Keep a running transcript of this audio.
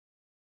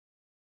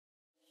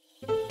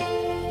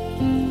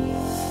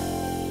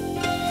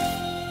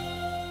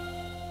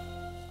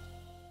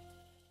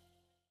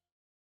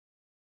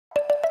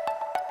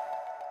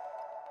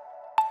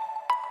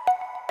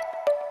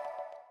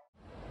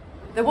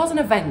There was an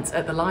event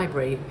at the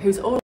library whose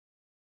all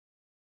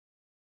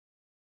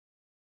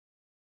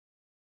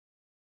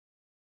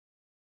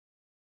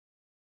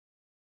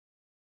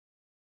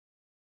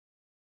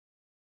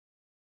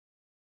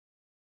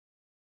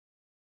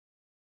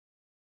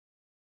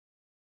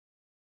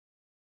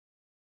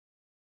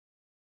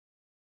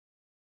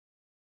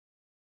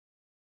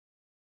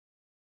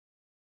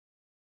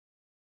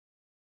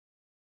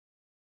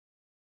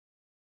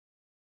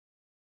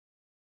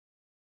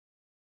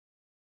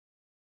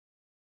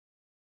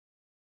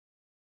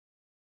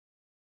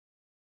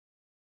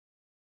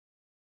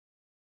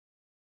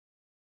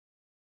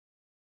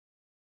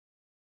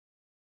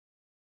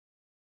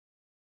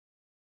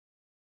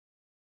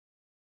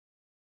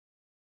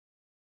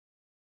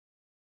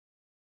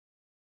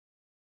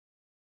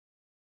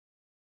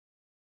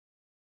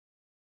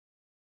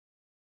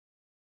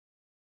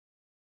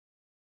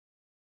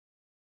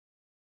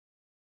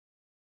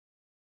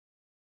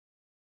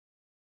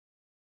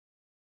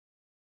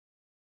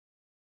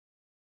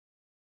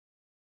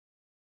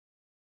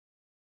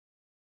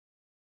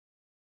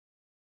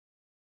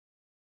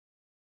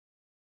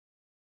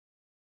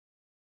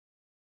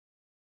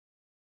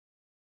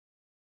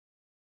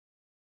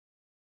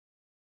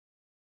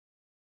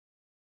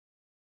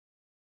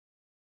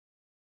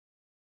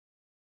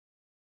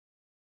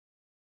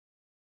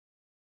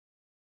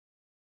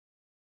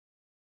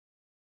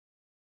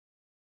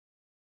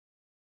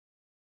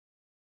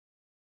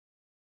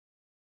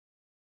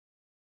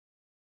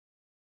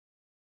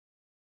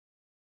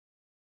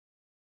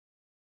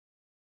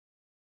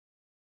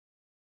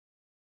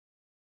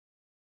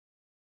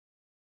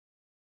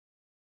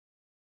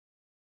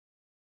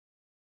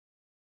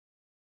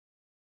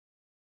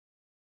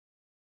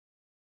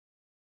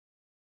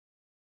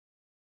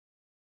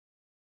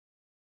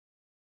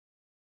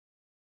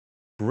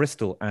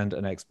Bristol and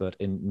an expert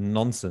in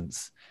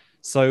nonsense.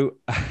 So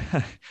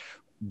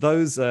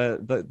those are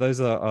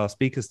our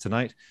speakers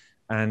tonight.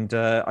 And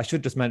I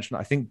should just mention,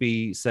 I think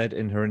Bea said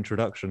in her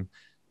introduction,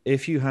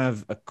 if you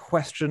have a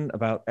question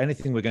about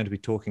anything we're going to be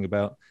talking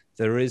about,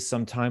 there is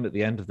some time at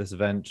the end of this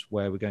event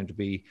where we're going to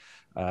be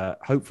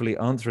hopefully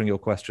answering your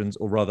questions,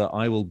 or rather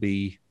I will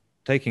be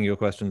taking your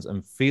questions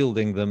and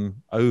fielding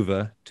them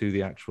over to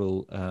the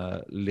actual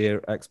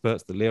Lear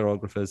experts, the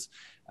Learographers,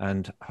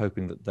 and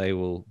hoping that they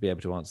will be able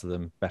to answer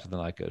them better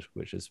than I could,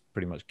 which is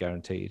pretty much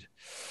guaranteed.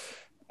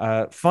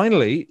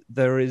 Finally,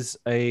 there is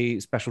a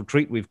special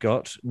treat we've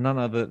got, none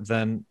other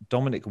than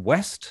Dominic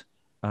West,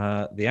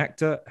 the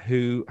actor,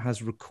 who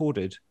has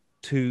recorded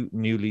 2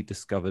 newly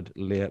discovered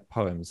Lear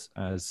poems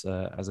as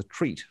a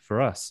treat for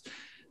us.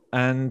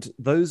 And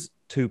those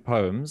 2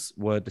 poems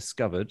were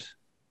discovered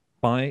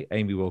by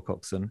Amy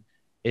Wilcockson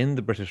in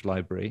the British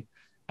Library,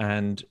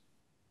 and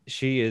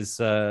she is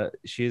going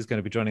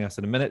to be joining us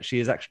in a minute. She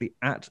is actually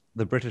at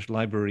the British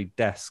Library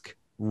desk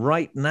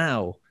right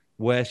now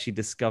where she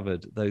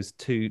discovered those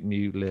 2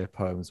 new Lear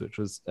poems, which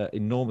was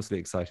enormously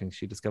exciting.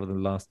 She discovered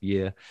them last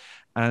year,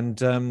 and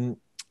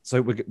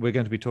so we're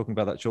going to be talking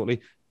about that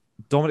shortly.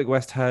 Dominic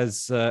West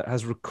has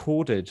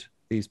recorded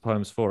these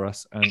poems for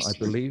us, and I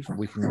believe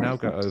we can now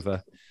go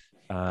over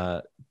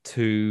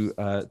to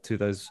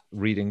those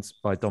readings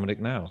by Dominic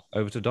now.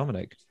 Over to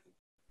Dominic.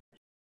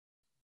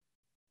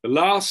 The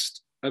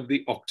last of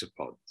the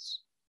Octopods.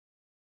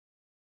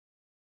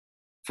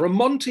 From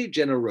Monte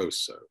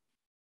Generoso,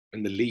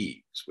 when the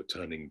leaves were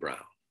turning brown,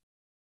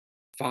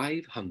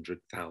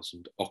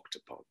 500,000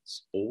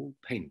 octopods all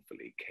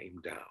painfully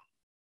came down.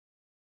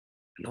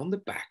 And on the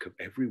back of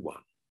every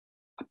one,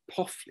 a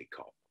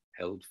pothlicop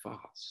held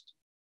fast,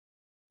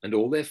 and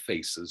all their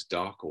faces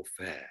dark or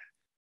fair,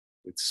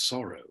 with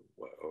sorrow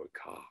were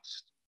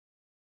o'ercast.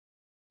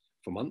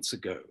 For months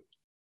ago,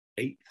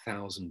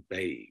 8,000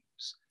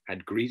 babes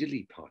had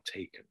greedily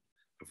partaken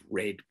of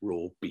red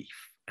raw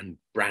beef and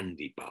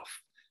brandy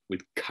buff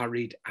with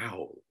curried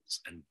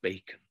owls and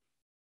bacon.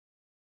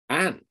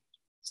 And,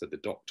 said the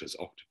doctor's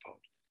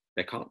octopod,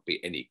 there can't be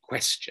any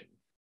question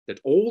that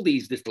all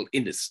these little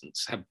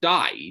innocents have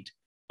died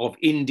of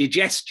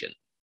indigestion.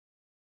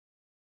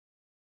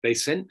 They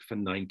sent for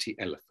 90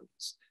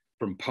 elephants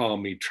from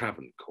palmy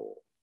Travancore.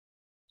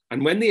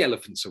 And when the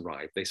elephants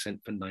arrived, they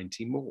sent for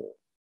 90 more.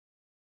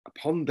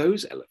 Upon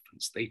those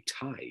elephants, they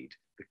tied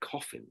the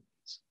coffins,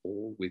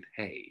 all with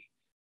hay,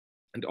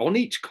 and on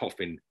each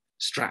coffin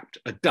strapped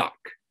a duck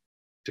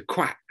to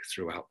quack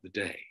throughout the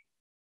day.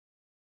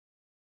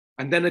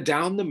 And then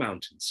adown the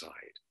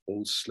mountainside,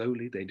 all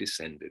slowly they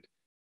descended,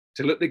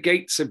 till at the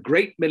gates of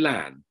great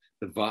Milan,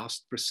 the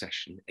vast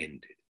procession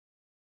ended.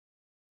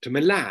 To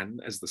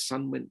Milan, as the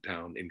sun went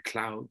down in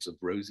clouds of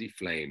rosy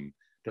flame,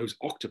 those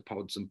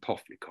octopods and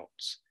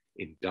pothlicops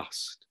in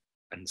dust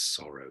and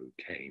sorrow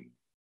came.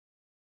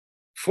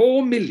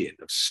 4 million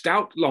of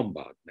stout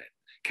Lombard men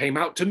came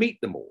out to meet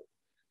them all.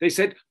 They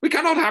said, "We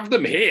cannot have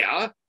them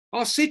here.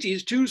 Our city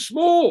is too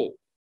small."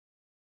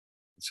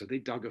 And so they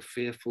dug a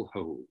fearful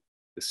hole,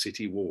 the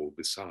city wall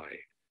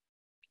beside,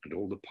 and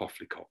all the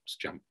pothlicops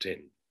jumped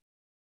in,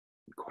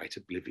 and quite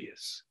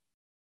oblivious,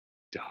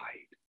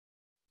 died.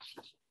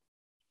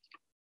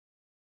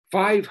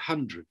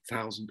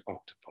 500,000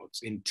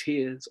 octopods in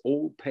tiers,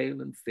 all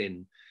pale and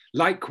thin.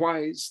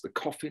 Likewise, the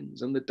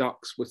coffins and the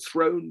ducks were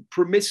thrown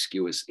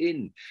promiscuous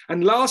in.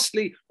 And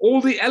lastly,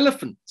 all the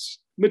elephants,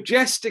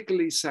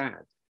 majestically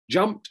sad,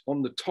 jumped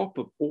on the top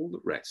of all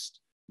the rest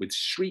with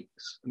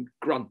shrieks and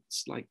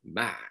grunts like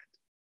mad.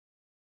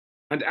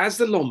 And as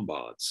the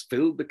Lombards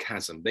filled the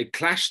chasm, they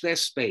clashed their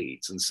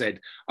spades and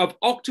said, of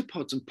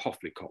octopods and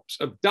polycops,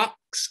 of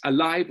ducks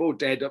alive or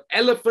dead, of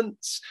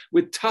elephants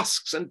with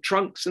tusks and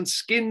trunks and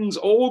skins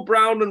all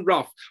brown and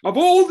rough, of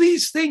all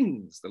these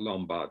things, the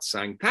Lombards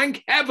sang,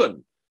 thank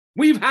heaven,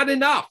 we've had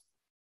enough.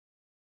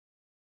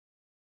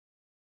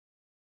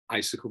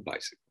 Icicle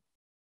bicycle.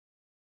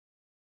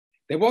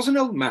 There was an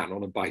old man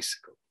on a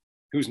bicycle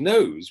whose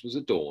nose was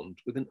adorned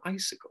with an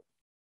icicle.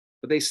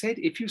 But they said,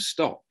 if you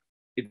stop,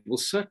 it will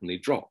certainly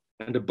drop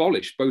and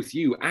abolish both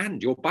you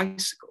and your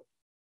bicycle.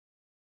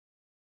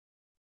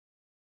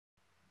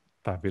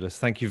 Fabulous.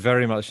 Thank you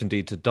very much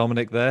indeed to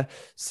Dominic there.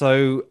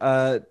 So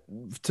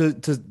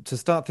to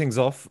start things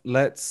off,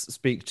 let's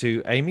speak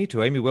to Amy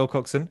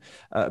Wilcockson,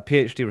 a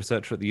PhD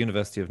researcher at the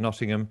University of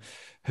Nottingham,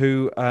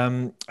 who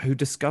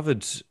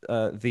discovered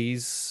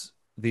these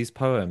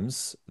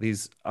poems,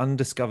 these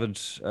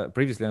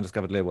previously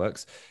undiscovered Lear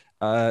works,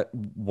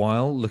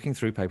 while looking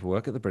through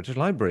paperwork at the British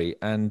Library.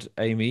 And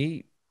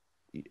Amy,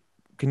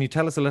 can you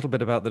tell us a little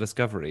bit about the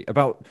discovery,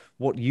 about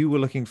what you were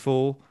looking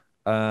for,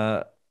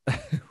 and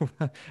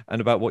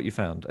about what you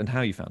found and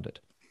how you found it?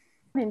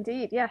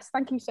 Indeed, yes.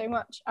 Thank you so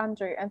much,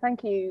 Andrew, and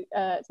thank you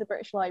to the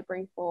British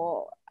Library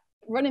for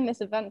running this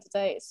event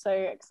today. It's so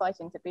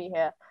exciting to be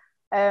here.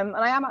 And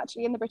I am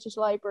actually in the British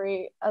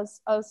Library,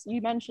 as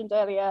you mentioned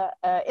earlier,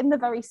 in the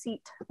very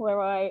seat where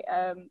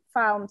I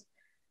found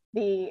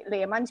the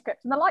Lear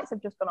manuscript, and the lights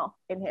have just gone off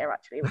in here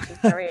actually, which is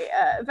very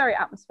very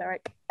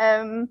atmospheric.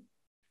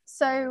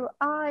 So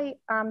I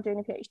am doing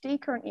a PhD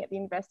currently at the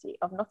University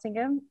of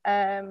Nottingham,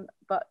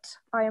 but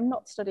I am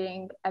not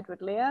studying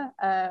Edward Lear.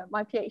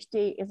 My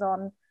PhD is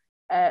on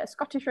a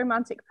Scottish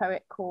romantic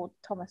poet called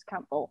Thomas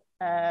Campbell,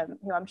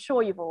 who I'm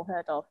sure you've all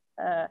heard of.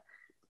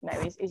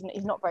 No,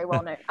 he's not very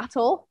well known at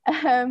all.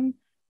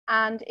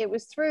 And it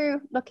was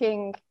through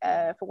looking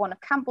for one of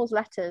Campbell's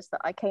letters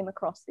that I came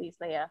across these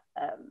Lear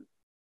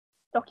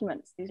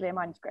documents, these Lear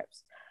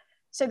manuscripts.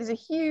 So there's a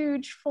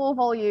huge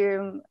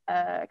 4-volume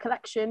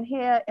collection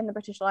here in the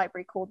British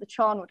Library called the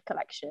Charnwood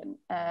Collection,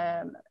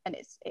 and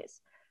it's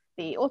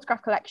the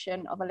autograph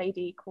collection of a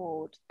lady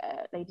called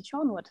Lady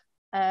Charnwood,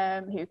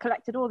 who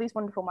collected all these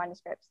wonderful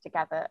manuscripts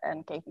together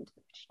and gave them to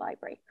the British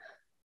Library.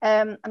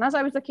 And as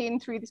I was looking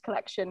through this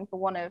collection for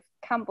one of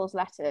Campbell's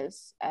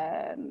letters,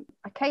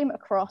 I came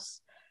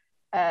across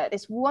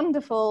this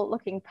wonderful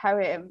looking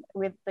poem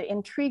with the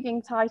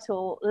intriguing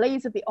title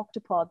Lays of the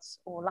Octopods,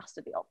 or Last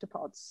of the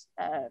Octopods.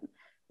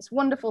 This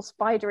wonderful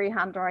spidery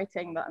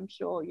handwriting that I'm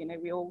sure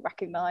we all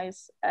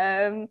recognize.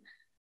 And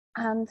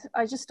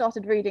I just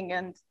started reading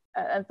and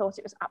thought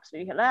it was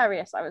absolutely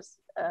hilarious. I was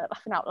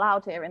laughing out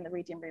loud here in the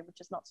reading room,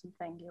 which is not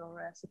something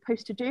you're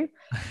supposed to do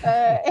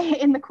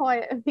in the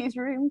quiet of these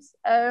rooms.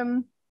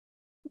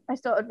 I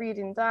started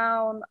reading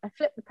down, I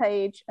flipped the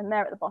page, and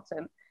there at the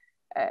bottom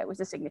was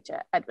the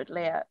signature, Edward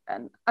Lear.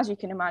 And as you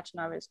can imagine,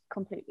 I was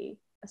completely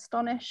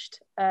astonished.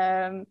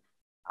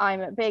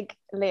 I'm a big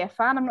Lear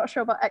fan. I'm not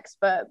sure about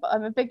expert, but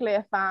I'm a big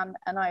Lear fan,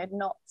 and I had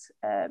not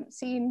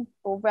seen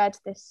or read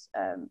this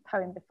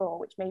poem before,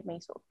 which made me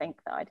sort of think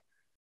that I'd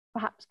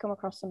perhaps come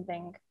across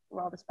something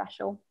rather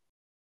special.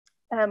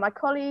 My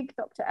colleague,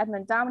 Dr.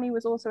 Edmund Downey,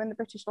 was also in the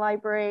British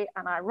Library,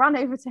 and I ran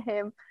over to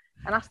him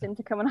and asked him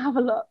to come and have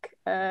a look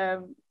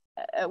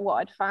at what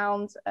I'd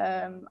found.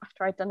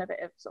 After I'd done a bit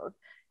of sort of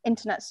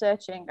internet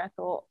searching, I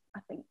thought, I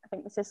think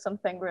this is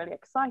something really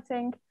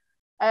exciting.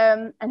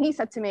 And he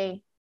said to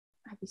me,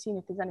 have you seen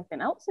if there's anything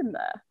else in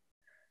there?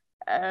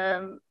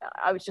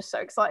 I was just so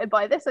excited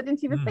by this, I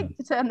didn't even think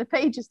to turn the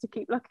pages to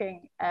keep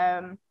looking.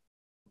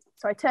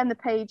 So I turned the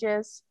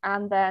pages,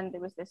 and then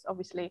there was this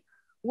obviously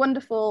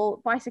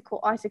wonderful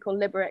icicle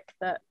limerick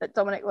that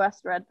Dominic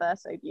West read there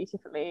so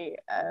beautifully,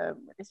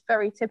 with this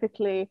very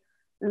typically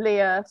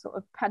Lear sort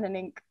of pen and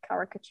ink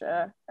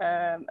caricature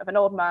of an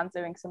old man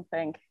doing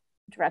something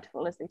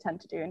dreadful, as they tend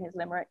to do in his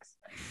limericks.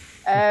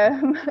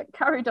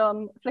 Carried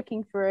on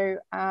flicking through,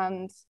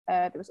 and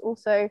there was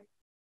also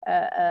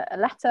a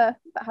letter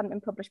that hadn't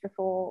been published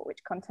before,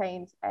 which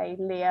contained a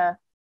Lear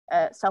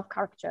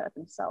self-caricature of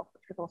himself,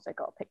 which we've also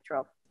got a picture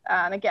of.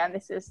 And again,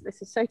 this is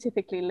so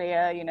typically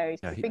Lear.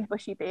 He's got a big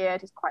bushy beard,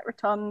 he's quite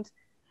rotund,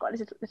 got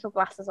his little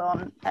glasses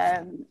on,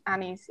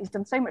 and he's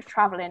done so much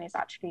traveling, he's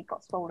actually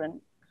got swollen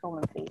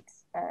feet.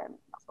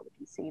 That's what we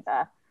can see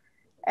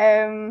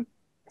there.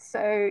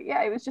 So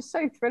yeah, it was just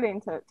so thrilling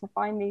to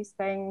find these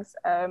things.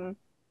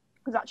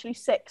 There's actually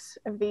 6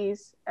 of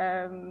these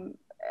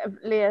of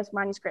Lear's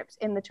manuscripts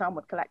in the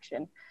Charnwood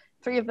collection.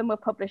 3 of them were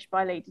published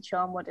by Lady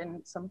Charnwood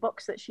in some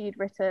books that she'd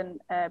written,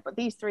 but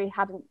these 3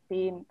 hadn't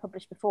been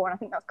published before, and I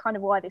think that's kind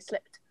of why they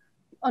slipped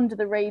under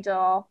the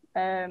radar.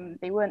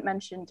 They weren't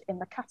mentioned in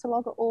the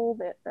catalogue at all.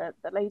 The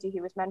lady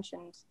who was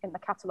mentioned in the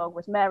catalogue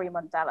was Mary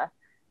Mundella,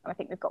 I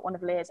think we've got one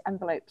of Lear's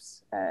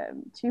envelopes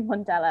to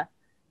Mandela.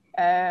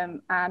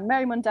 And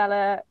Mary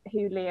Mandela,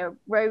 who Lear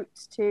wrote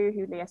to,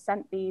 who Lear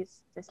sent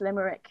this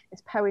limerick,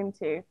 this poem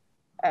to,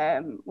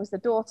 was the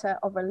daughter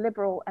of a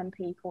Liberal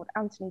MP called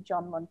Anthony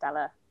John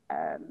Mandela.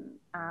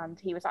 And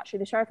he was actually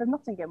the Sheriff of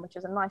Nottingham, which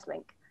is a nice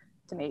link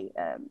to me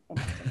in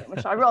Nottingham,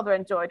 which I rather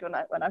enjoyed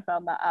when I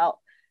found that out.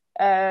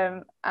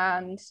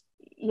 And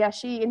yeah,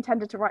 she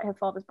intended to write her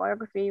father's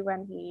biography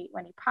when he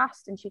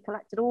passed, and she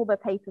collected all the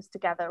papers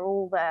together,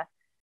 all the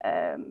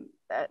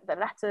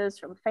letters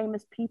from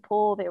famous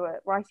people. They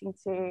were writing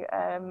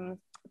to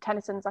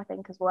Tennyson's, I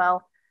think, as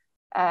well.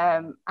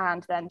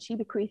 And then she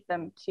bequeathed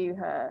them to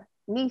her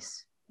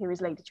niece, who is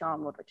Lady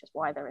Charnwood, which is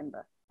why they're in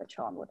the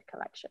Charnwood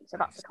collection. So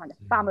that's the kind of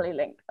family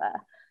link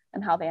there,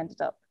 and how they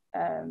ended up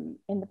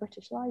in the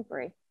British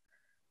Library.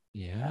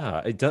 Yeah,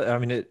 it does. I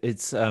mean,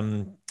 it's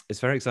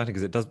very exciting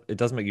because it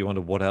does make you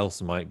wonder what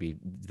else might be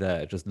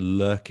there, just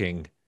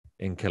lurking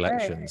in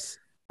collections.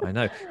 I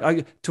know.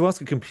 To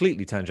ask a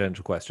completely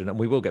tangential question, and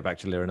we will get back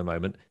to Lear in a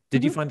moment,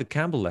 did you find the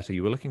Campbell letter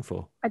you were looking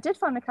for? I did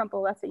find the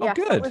Campbell letter, yes.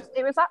 Oh, good.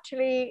 It was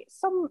actually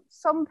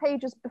some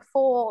pages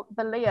before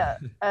the Lear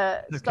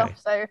stuff.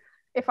 So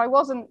if I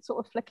wasn't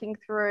sort of flicking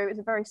through, it was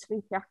a very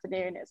sleepy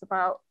afternoon. It's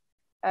about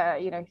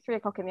 3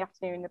 o'clock in the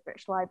afternoon in the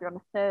British Library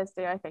on a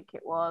Thursday, I think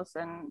it was.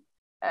 And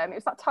it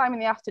was that time in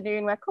the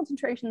afternoon where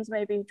concentrations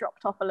maybe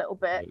dropped off a little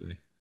bit. Absolutely.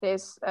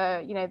 There's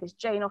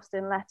Jane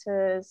Austen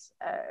letters,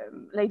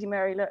 Lady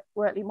Mary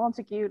Wortley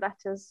Montagu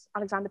letters,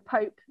 Alexander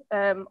Pope,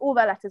 all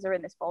their letters are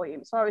in this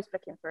volume. So I was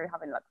flicking through,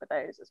 having luck with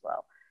those as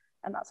well.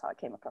 And that's how I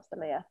came across the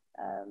Lear,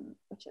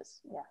 which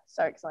is,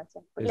 so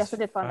exciting. But yes, I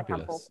did find the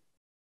Campbell.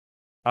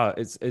 Oh,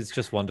 it's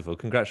just wonderful.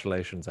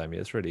 Congratulations, Amy.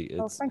 It's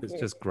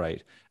just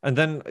great. And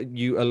then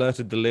you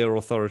alerted the Lear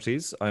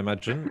authorities, I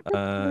imagine.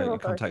 You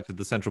contacted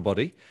the central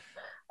body.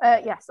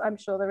 Yes, I'm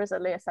sure there is a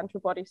Lear central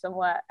body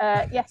somewhere.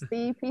 Yes,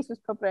 the piece was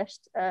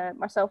published.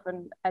 Myself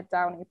and Ed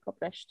Downey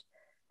published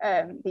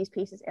these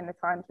pieces in the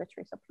Times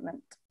Literary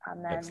Supplement,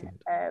 and then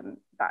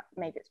that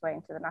made its way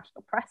into the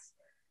national press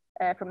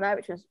from there,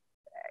 which was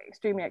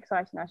extremely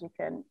exciting, as you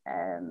can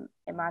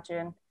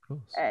imagine.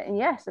 And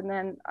yes, and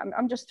then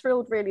I'm just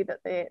thrilled really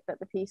that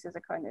the pieces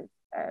are kind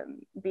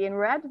of being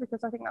read,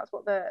 because I think that's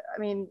what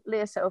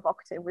Lear's so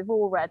evocative. We've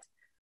all read,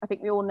 I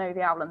think we all know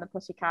The Owl and the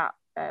Pussycat.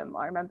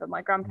 I remember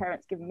my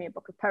grandparents giving me a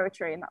book of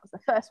poetry, and that was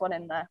the first one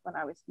in there when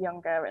I was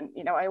younger. And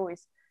I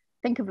always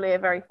think of Lear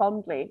very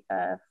fondly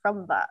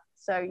from that.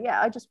 So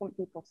yeah, I just want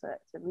people to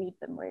read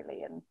them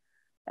really,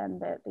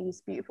 and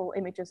these beautiful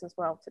images as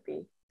well to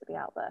be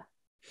out there.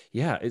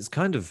 Yeah, it's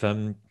kind of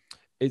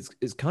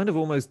it's kind of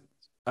almost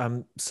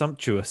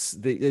sumptuous,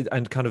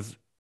 and kind of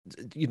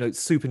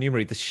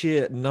supernumerary, the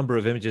sheer number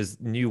of images,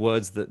 new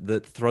words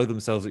that throw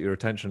themselves at your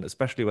attention,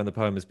 especially when the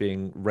poem is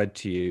being read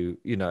to you,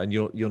 and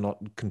you're not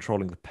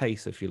controlling the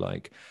pace, if you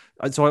like.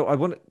 And so I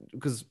want,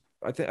 because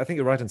I think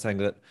you're right in saying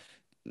that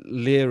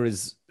Lear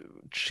is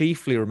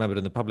chiefly remembered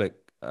in the public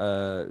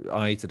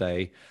eye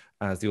today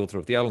as the author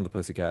of The Owl and the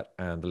Pussycat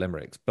and the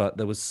Limericks, but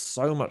there was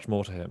so much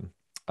more to him.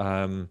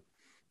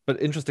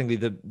 But interestingly,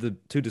 the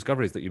two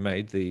discoveries that you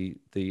made,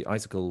 the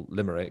Icicle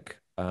Limerick,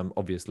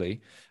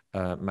 obviously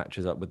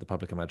matches up with the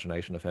public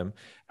imagination of him.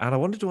 And I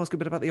wanted to ask a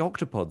bit about the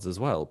Octopods as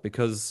well,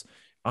 because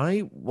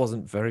I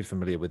wasn't very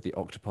familiar with the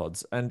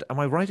Octopods. And am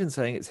I right in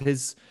saying it's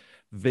his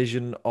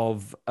vision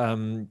of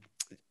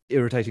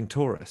irritating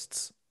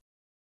tourists?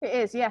 It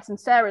is, yes. And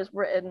Sarah's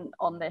written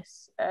on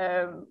this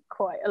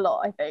quite a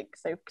lot, I think.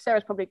 So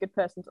Sarah's probably a good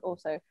person to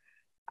also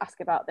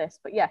ask about this.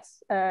 But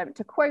yes,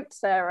 to quote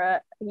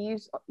Sarah, he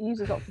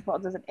uses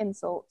octopods as an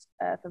insult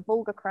for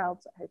vulgar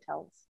crowds at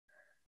hotels.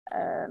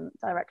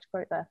 Direct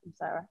quote there from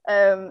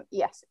Sarah.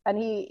 Yes, and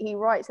he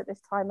writes at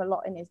this time a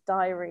lot in his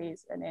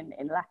diaries and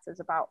in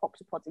letters about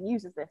octopods. He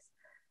uses this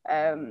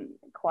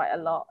quite a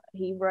lot.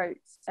 He wrote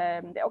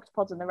The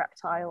Octopods and the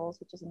Reptiles,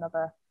 which is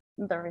another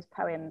of his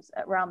poems,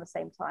 around the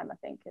same time, I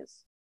think,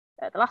 as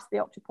The Last of the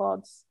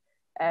Octopods.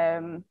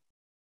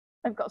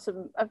 I've got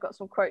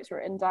some quotes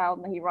written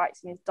down that he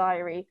writes in his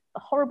diary.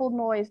 The horrible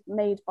noise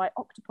made by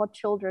octopod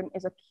children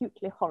is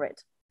acutely horrid.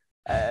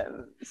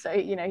 So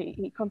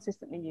he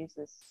consistently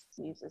uses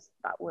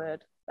that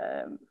word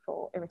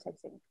for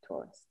irritating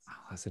tourists. Oh,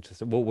 that's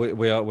interesting. Well,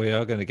 we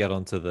are going to get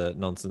onto the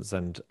nonsense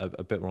and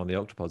a bit more on the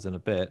octopods in a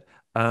bit.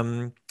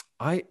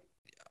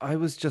 I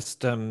was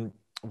just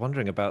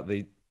wondering about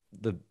the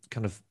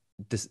kind of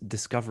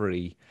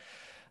discovery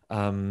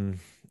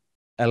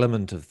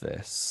element of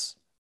this,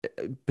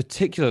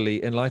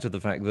 particularly in light of the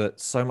fact that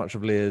so much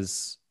of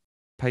Lear's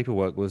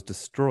paperwork was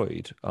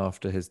destroyed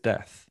after his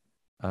death.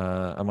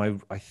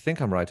 I think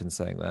I'm right in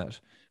saying that,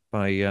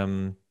 by a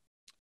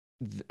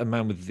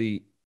man with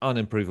the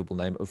unimprovable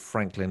name of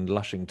Franklin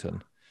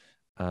Lushington,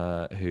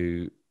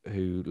 who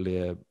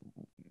Lear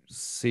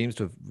seems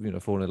to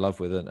have fallen in love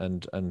with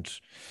and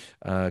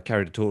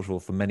carried a torch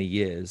for many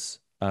years.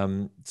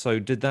 So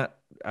did that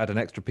add an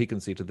extra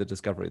piquancy to the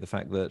discovery, the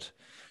fact that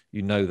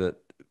that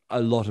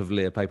a lot of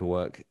Lear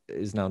paperwork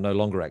is now no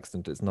longer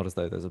extant? It's not as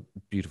though there's a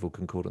beautiful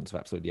concordance of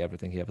absolutely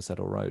everything he ever said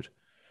or wrote.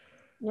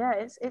 Yeah,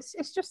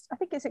 it's just, I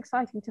think it's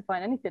exciting to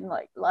find anything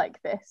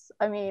like this.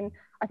 I mean,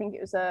 I think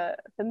it was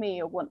for me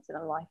a once in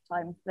a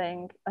lifetime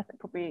thing. I think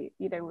probably,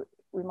 you know,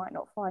 we might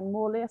not find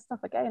more Lear stuff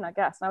again, I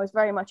guess. And I was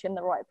very much in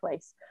the right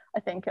place, I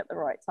think, at the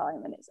right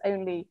time. And it's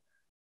only,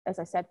 as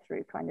I said,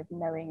 through kind of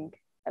knowing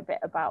a bit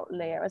about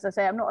Lear. As I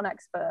say, I'm not an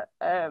expert,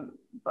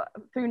 but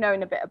through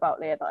knowing a bit about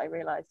Lear that I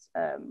realised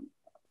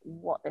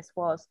what this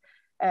was.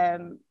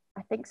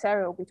 I think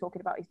Sarah will be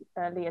talking about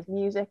Lear's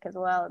music as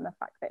well, and the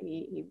fact that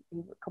he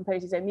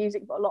composed his own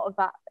music, but a lot of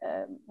that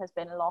has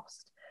been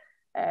lost.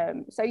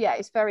 So yeah,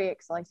 it's very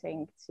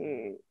exciting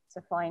to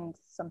find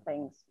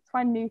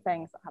new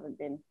things that haven't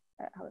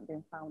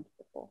been found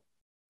before.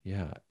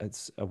 Yeah,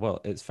 it's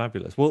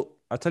fabulous. Well,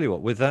 I'll tell you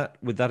what, with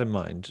that in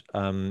mind,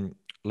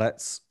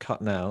 let's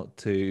cut now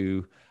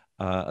to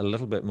a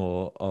little bit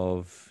more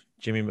of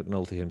Jimmy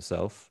McNulty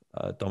himself,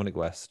 Dominic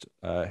West,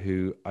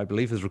 who I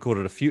believe has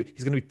recorded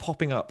he's going to be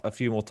popping up a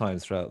few more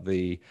times throughout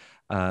the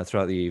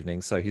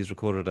evening. So he's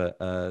recorded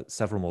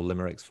several more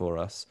limericks for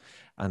us.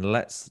 And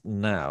let's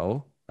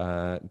now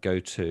go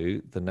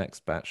to the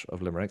next batch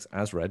of limericks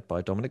as read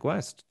by Dominic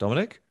West.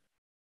 Dominic?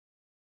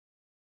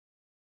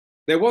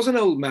 There was an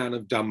old man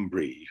of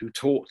Dunbree who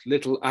taught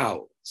little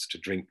owls to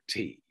drink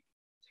tea.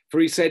 For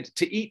he said,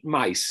 to eat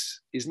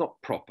mice is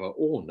not proper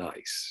or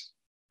nice.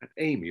 An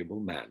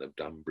amiable man of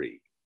Dunbree.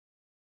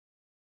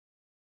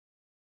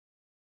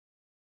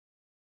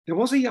 There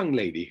was a young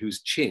lady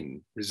whose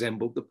chin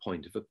resembled the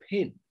point of a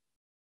pin.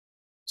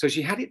 So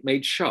she had it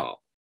made sharp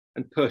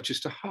and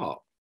purchased a harp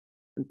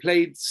and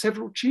played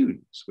several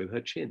tunes with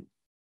her chin.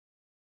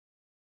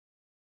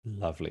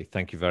 Lovely.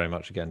 Thank you very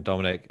much again,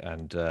 Dominic.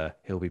 And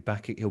he'll be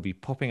back. He'll be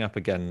popping up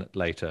again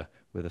later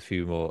with a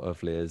few more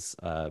of Lear's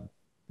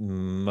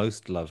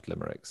most loved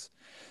limericks.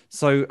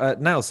 So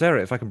now,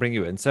 Sarah, if I can bring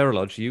you in. Sara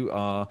Lodge, you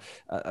are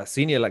a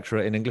senior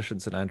lecturer in English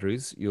at St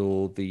Andrews.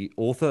 You're the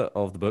author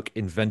of the book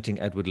Inventing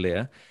Edward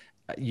Lear.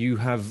 You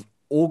have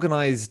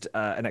organised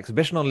an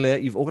exhibition on Lear.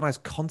 You've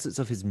organised concerts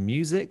of his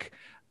music.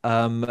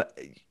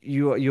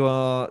 You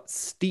are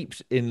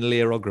steeped in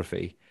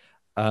Learography.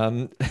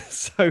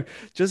 So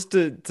just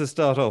to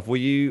start off, were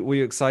you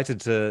excited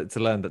to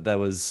learn that there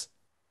was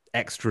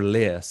extra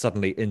Lear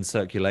suddenly in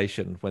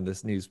circulation when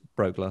this news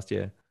broke last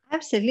year?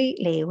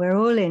 Absolutely. We're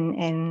all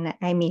in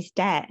Amy's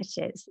debt.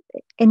 It's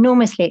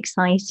enormously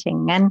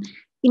exciting. And,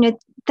 you know,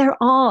 there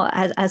are,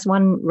 as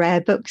one rare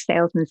book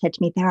salesman said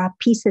to me, there are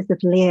pieces of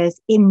Lear's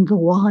in the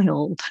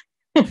wild.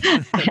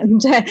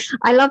 And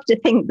I love to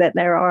think that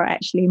there are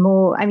actually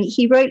more. I mean,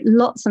 he wrote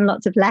lots and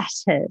lots of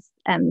letters.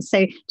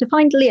 So to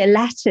find Lear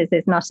letters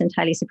is not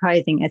entirely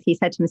surprising. As he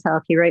said to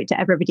himself, he wrote to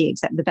everybody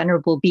except the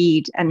Venerable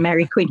Bede and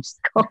Mary Queen of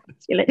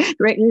Scots. He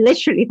wrote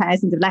literally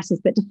thousands of letters.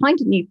 But to find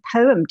a new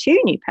poem, 2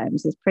 new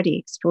poems, is pretty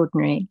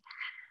extraordinary.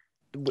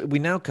 We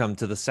now come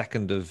to the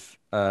second of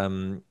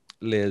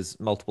Lear's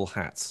multiple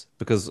hats,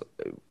 because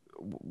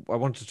I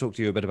wanted to talk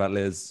to you a bit about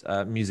Lear's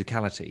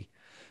musicality.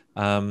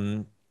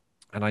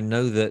 And I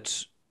know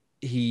that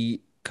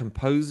he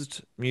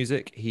composed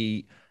music.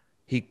 He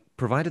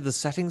provided the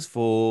settings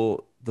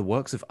for the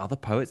works of other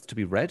poets to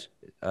be read,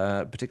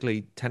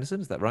 particularly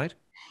Tennyson. Is that right?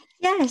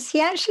 Yes, he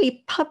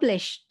actually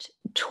published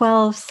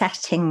 12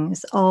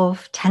 settings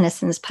of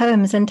Tennyson's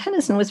poems, and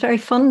Tennyson was very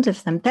fond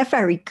of them. They're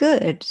very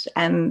good,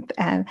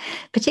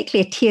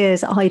 particularly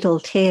Tears, Idle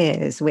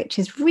Tears, which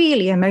is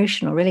really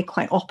emotional, really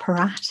quite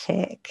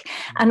operatic.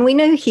 And we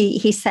know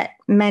he set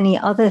many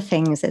other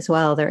things as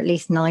well. There are at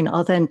least 9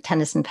 other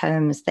Tennyson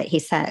poems that he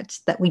set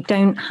that we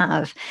don't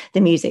have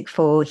the music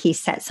for. He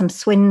set some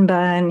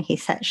Swinburne, he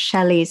set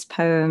Shelley's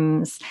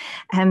poems.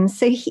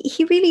 So he's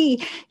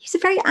a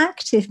very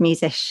active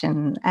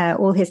musician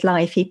all his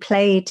life. He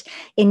played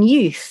in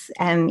youth,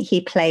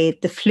 he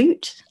played the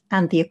flute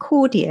and the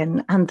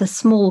accordion and the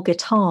small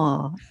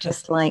guitar,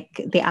 just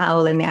like the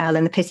Owl and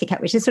the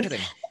Pussycat, which is sort of,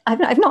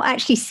 I've not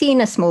actually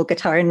seen a small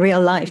guitar in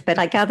real life, but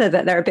I gather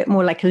that they're a bit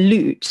more like a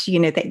lute. You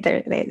know,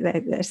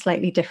 they're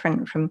slightly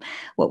different from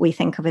what we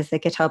think of as the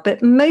guitar.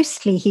 But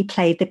mostly he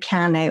played the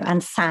piano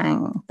and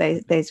sang.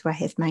 Those were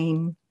his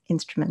main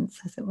instruments,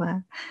 as it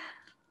were.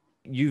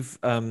 You've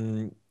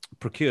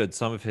procured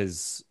some of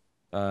his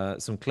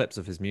some clips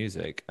of his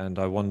music, and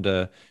I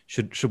wonder,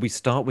 should we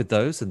start with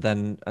those and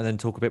then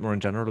talk a bit more in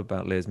general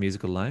about Lear's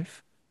musical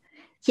life?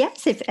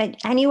 Yes, if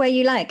any way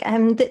you like.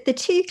 The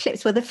 2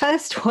 clips, well, the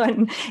first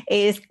one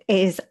is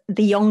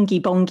the Yongi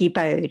Bongi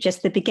Bow,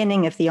 just the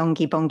beginning of the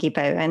Yongi Bongi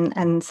Bow.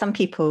 And some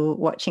people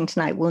watching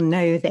tonight will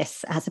know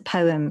this as a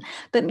poem,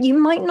 but you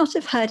might not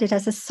have heard it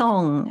as a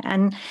song.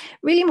 And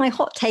really my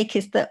hot take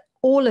is that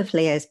all of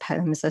Lear's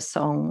poems are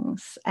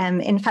songs.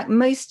 In fact,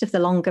 most of the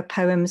longer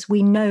poems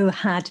we know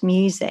had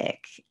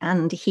music,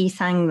 and he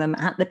sang them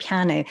at the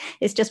piano.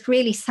 It's just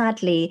really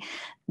sadly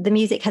the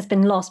music has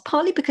been lost,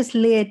 partly because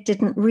Lear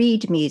didn't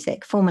read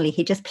music formally.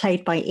 He just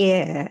played by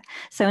ear.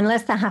 So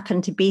unless there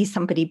happened to be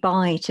somebody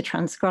by to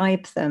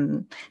transcribe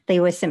them, they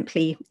were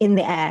simply in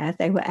the air.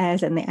 They were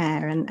airs in the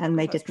air, and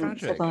they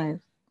didn't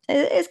survive.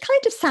 It's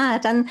kind of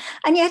sad. And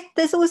yet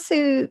there's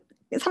also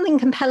something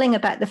compelling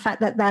about the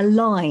fact that they're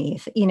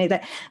live,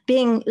 that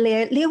being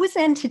Lear was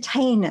an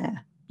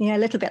entertainer, a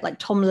little bit like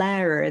Tom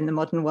Lehrer in the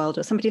modern world,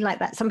 or somebody like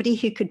that, somebody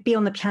who could be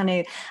on the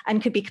piano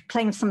and could be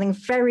playing something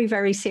very,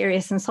 very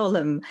serious and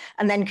solemn,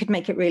 and then could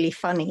make it really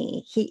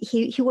funny.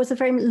 He was a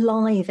very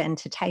live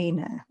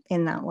entertainer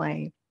in that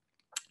way.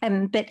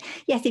 But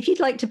yes, if you'd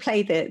like to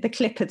play the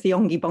clip of the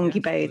Ongy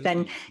Bongy Bow,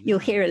 then you'll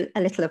hear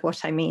a little of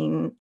what I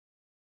mean.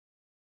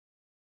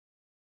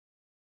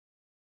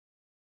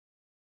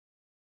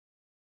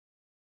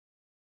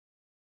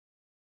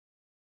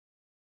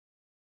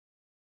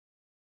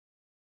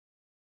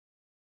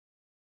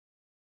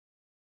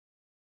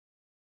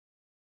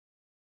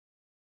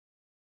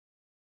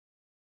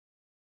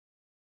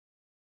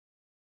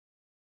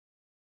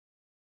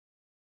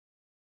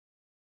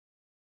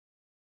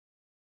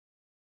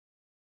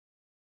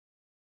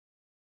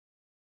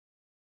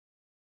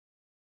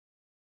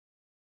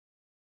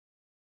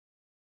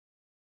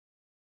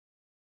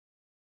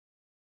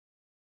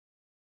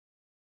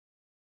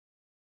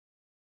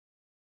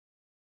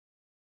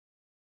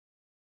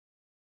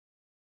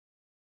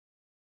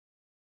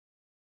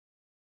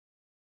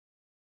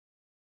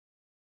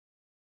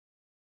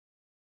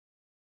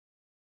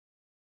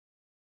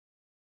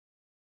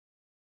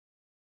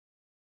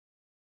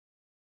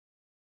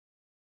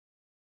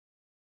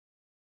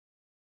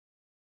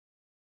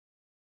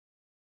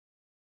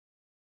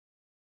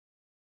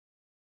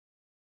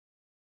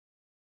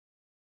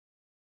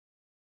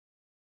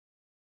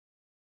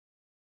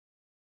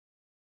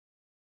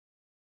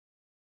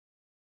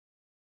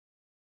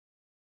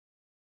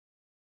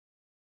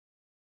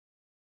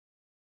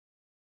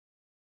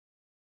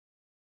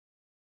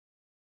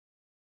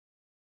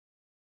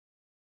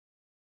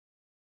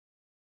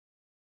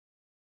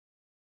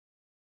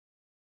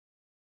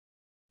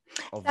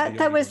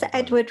 That was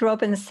Edward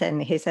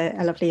Robinson, who's a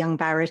lovely young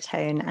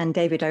baritone, and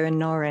David Owen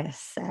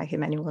Norris, who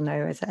many will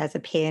know as a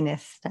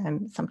pianist,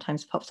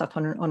 sometimes pops up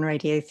on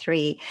Radio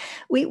 3.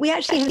 We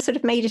actually have sort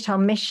of made it our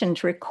mission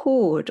to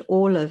record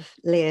all of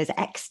Lear's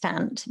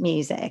extant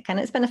music, and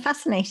it's been a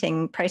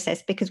fascinating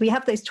process because we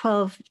have those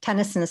 12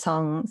 Tennyson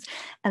songs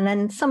and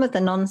then some of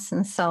the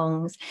nonsense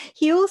songs.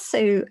 He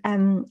also,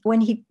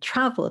 when he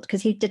travelled,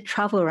 because he did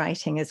travel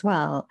writing as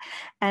well,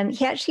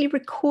 he actually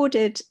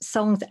recorded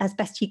songs as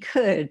best he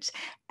could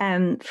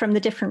from the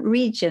different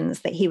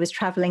regions that he was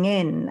traveling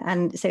in.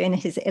 And so in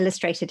his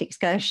illustrated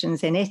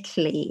excursions in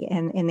Italy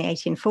in the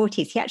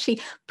 1840s, he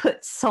actually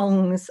put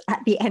songs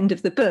at the end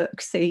of the book.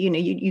 So, you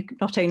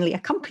not only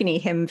accompany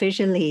him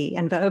visually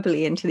and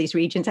verbally into these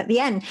regions, at the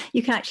end,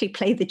 you can actually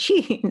play the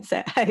tunes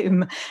at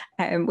home,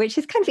 which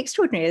is kind of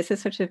extraordinary as a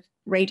sort of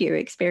radio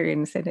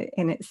experience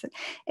in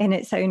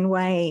its own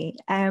way.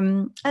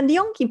 And the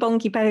Ongy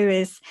Bongy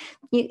Bow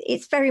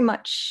it's very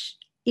much,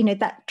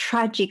 that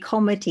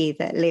tragicomedy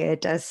that Lear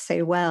does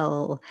so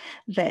well,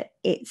 that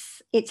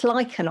it's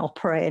like an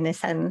opera in a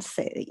sense,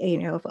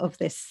 of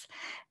this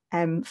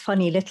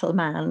funny little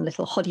man,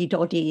 little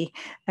hoddy-doddy,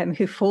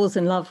 who falls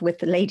in love with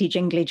the Lady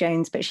Jingly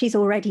Jones, but she's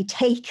already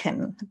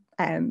taken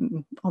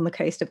on the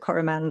coast of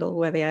Coromandel,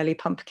 where the early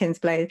pumpkins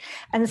blow.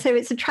 And so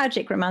it's a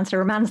tragic romance, a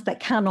romance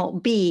that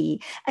cannot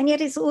be. And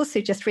yet it's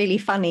also just really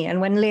funny. And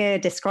when Lear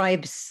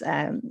describes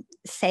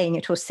saying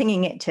it or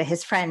singing it to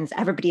his friends,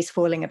 everybody's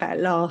falling about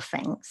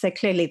laughing. So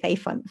clearly they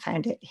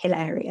found it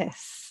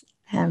hilarious.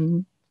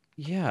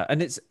 Yeah,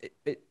 and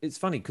it's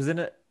funny because in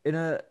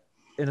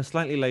a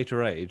slightly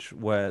later age,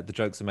 where the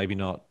jokes are maybe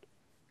not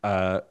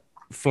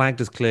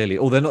flagged as clearly,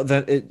 or they're not.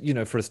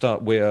 For a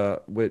start, we're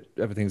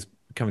everything's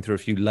coming through a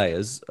few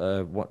layers.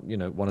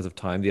 One is of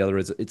time, the other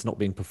is it's not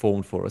being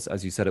performed for us,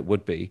 as you said it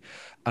would be.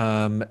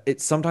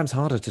 It's sometimes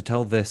harder to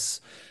tell this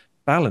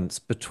balance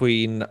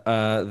between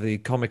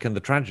the comic and the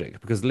tragic,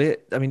 because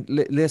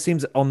Lear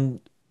seems on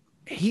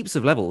heaps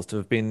of levels to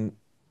have been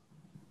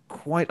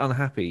quite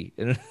unhappy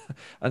in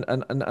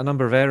a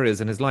number of areas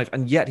in his life,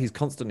 and yet he's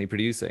constantly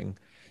producing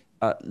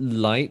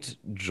light,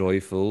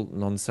 joyful,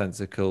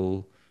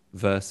 nonsensical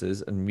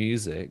verses and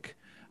music.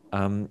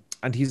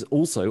 And he's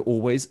also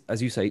always,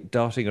 as you say,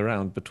 darting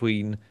around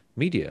between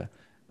media.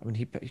 I mean,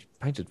 he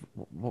painted,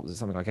 what was it,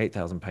 something like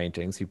 8,000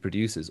 paintings. He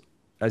produces,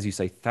 as you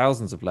say,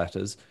 thousands of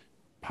letters,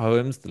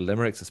 poems, the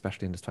limericks,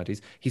 especially in his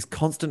 20s. He's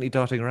constantly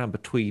darting around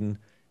between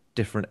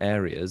different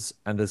areas,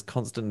 and there's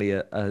constantly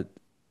a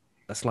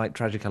slight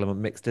tragic element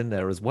mixed in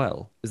there as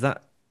well. Is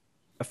that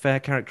a fair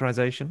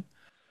characterization?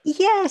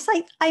 Yes,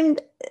 I'm.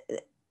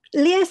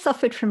 Lear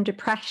suffered from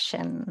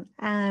depression,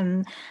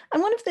 and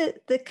one of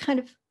the kind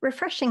of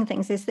refreshing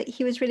things is that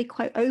he was really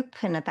quite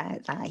open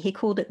about that. He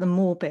called it the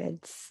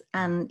morbids,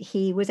 and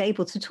he was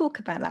able to talk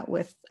about that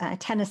with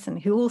Tennyson,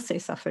 who also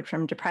suffered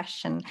from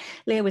depression.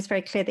 Lear was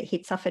very clear that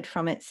he'd suffered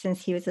from it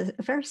since he was a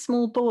very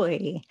small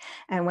boy,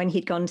 and when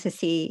he'd gone to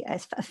see a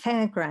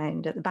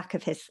fairground at the back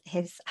of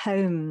his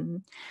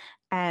home.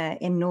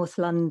 in North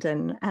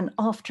London, and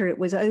after it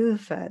was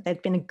over,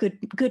 there'd been a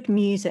good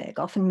music.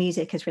 Often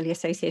music is really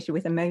associated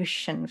with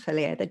emotion for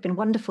Lear. There'd been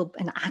wonderful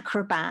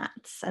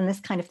acrobats and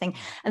this kind of thing.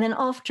 And then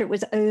after it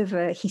was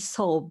over, he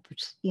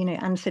sobbed,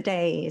 and for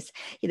days,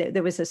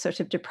 there was a sort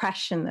of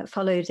depression that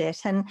followed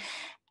it. And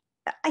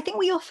I think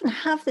we often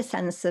have the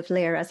sense of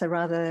Lear as a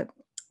rather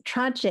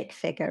tragic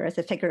figure, as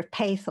a figure of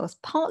pathos,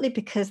 partly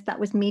because that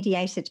was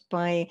mediated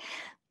by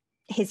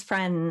his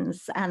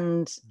friends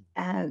and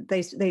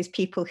those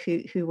people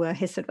who were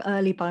his sort of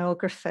early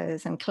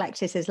biographers and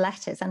collected his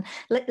letters. And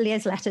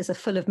Lear's letters are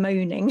full of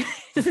moaning.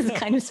 This is a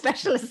kind of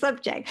specialist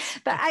subject.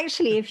 But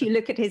actually, if you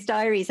look at his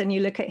diaries and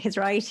you look at his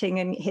writing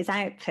and his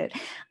output,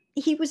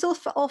 he was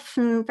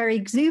often very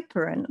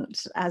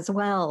exuberant as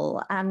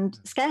well, and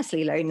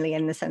scarcely lonely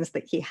in the sense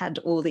that he had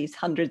all these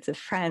hundreds of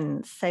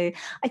friends. So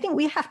I think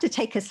we have to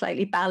take a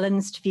slightly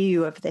balanced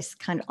view of this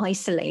kind of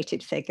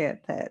isolated figure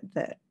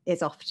that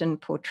is often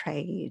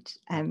portrayed.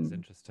 It's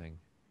interesting,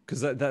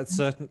 because that's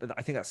certain.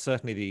 I think that's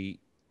certainly the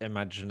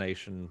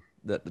imagination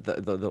that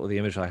the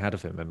image I had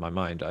of him in my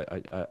mind.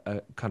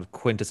 I kind of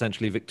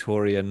quintessentially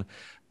Victorian,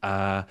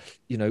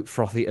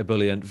 frothy,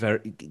 ebullient,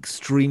 very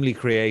extremely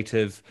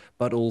creative,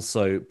 but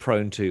also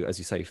prone to, as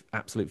you say,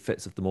 absolute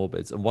fits of the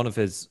morbids. And one of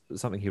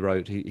something he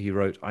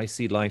wrote, "I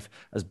see life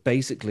as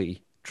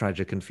basically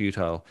tragic and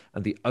futile,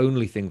 and the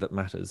only thing that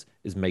matters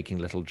is making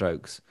little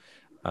jokes."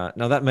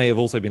 Now that may have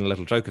also been a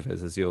little joke of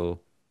his, as you're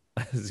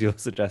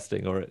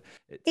suggesting, or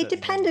it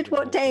depended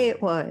what day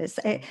it was.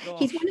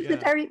 He's one of the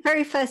very,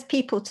 very first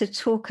people to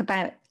talk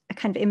about a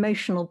kind of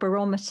emotional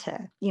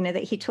barometer,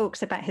 that he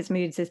talks about his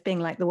moods as being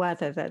like the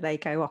weather, that they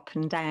go up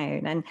and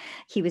down. And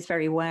he was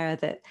very aware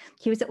that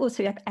he was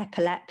also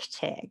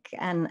epileptic,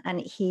 and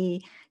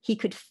he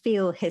could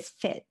feel his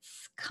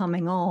fits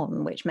coming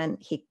on, which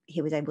meant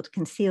he was able to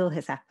conceal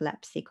his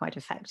epilepsy quite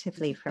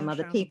effectively from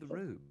other people.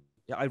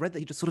 Yeah, I read that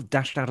he just sort of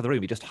dashed out of the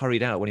room. He just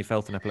hurried out when he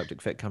felt an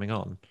epileptic fit coming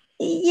on.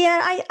 Yeah,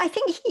 I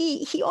think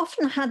he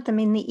often had them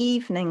in the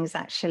evenings,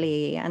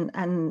 actually, and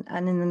in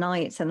the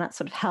nights, and that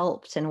sort of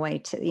helped in a way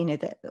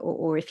to,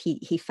 or if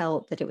he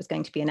felt that it was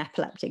going to be an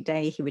epileptic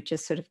day, he would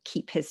just sort of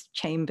keep his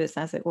chambers,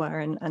 as it were,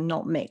 and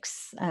not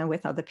mix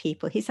with other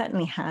people. He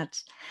certainly had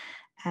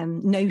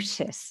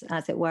notice,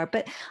 as it were.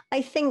 But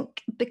I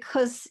think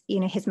because,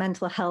 his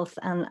mental health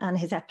and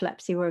his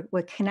epilepsy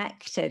were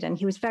connected, and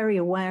he was very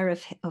aware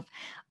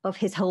of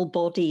his whole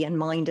body and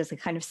mind as a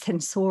kind of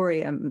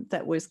sensorium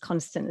that was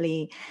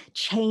constantly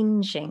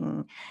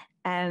changing.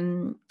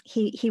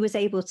 He was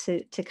able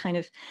to kind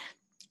of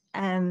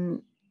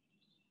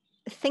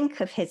think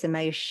of his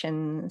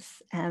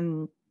emotions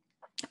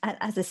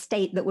as a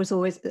state that was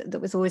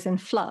always in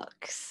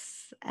flux.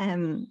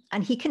 And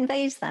he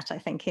conveys that, I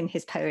think, in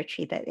his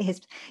poetry, that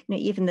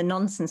even the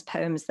nonsense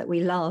poems that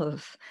we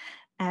love,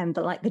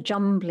 but like the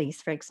Jumblies,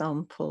 for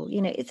example,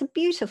 it's a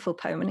beautiful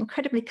poem, an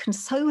incredibly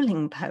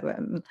consoling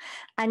poem.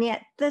 And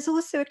yet there's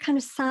also a kind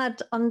of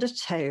sad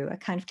undertow, a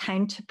kind of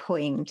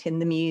counterpoint in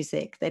the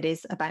music that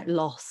is about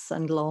loss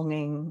and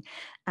longing,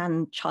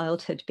 and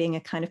childhood being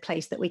a kind of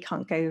place that we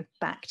can't go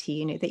back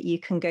to, that you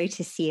can go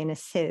to see in a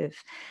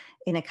sieve,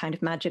 in a kind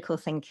of magical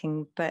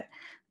thinking, but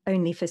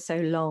only for so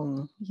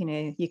long.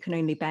 You can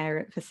only bear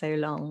it for so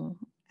long.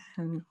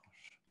 Do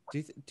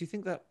you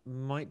think that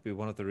might be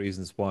one of the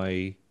reasons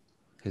why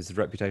his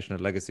reputation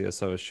and legacy are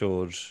so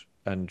assured,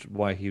 and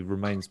why he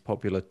remains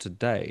popular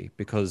today?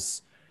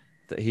 Because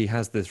that he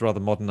has this rather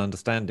modern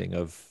understanding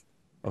of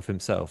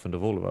himself and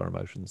of all of our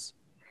emotions.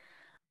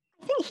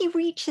 I think he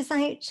reaches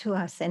out to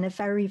us in a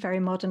very, very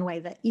modern way,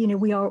 that,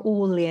 we are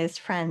all Lear's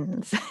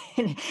friends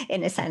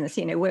in a sense.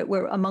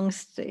 We're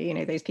amongst,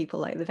 those people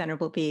like the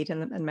Venerable Bede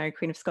and Mary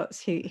Queen of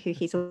Scots who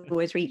he's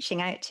always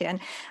reaching out to.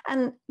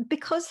 And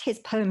because his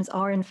poems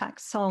are in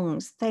fact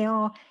songs, they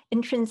are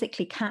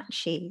intrinsically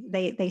catchy.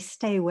 They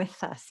stay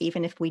with us,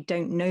 even if we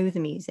don't know the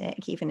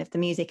music, even if the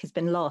music has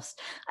been lost.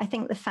 I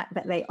think the fact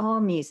that they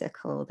are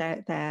musical,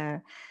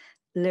 their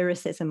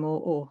lyricism,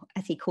 or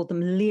as he called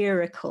them,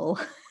 lyrical,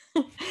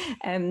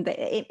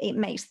 it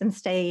makes them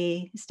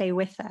stay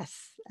with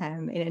us in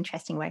an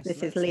interesting way.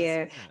 This is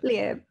Lear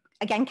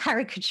again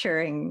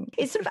caricaturing.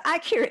 It's sort of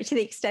accurate to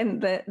the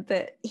extent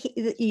that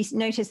you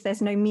notice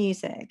there's no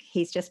music.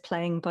 He's just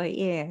playing by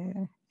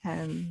ear.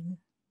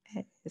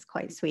 It's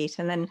quite sweet.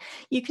 And then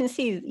you can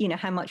see,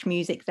 how much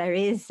music there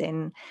is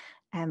in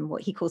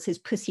what he calls his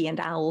Pussy and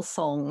Owl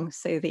song.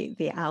 So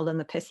the owl and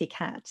the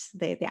pussycat,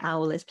 the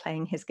owl is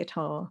playing his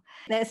guitar.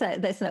 There's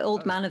an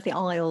old man of the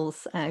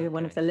Isles,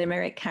 one of the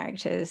Limerick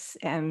characters,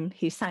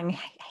 who sang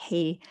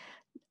Hey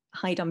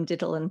Dum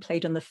Diddle and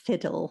played on the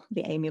fiddle,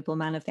 the amiable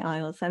man of the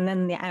Isles. And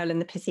then the owl and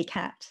the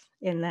pussycat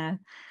in their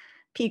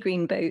pea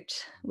green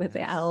boat with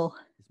the owl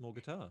small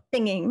guitar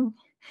singing.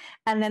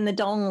 And then the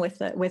dong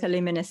with a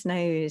luminous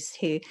nose,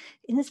 who,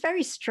 in this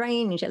very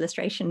strange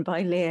illustration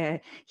by Lear,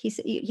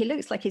 he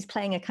looks like he's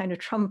playing a kind of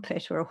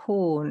trumpet or a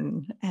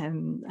horn,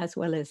 as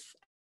well as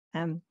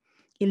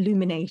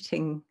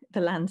illuminating the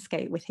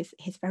landscape with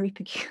his very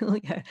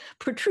peculiar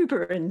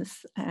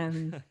protuberance.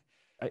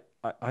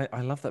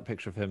 I love that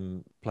picture of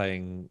him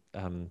playing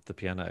the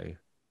piano,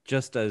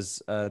 just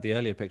as the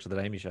earlier picture that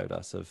Amy showed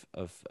us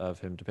of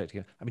him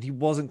depicting it. I mean, he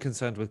wasn't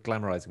concerned with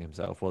glamorizing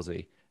himself, was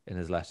he, in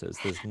his letters?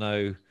 There's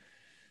no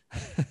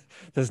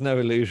there's no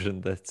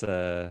illusion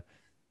that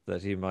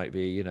that he might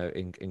be, you know,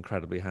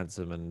 incredibly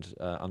handsome and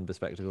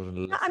unbespectacled.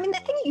 And I mean, the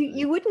thing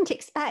you wouldn't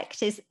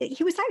expect is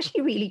he was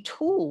actually really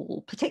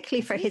tall,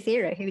 particularly for his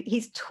era.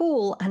 He's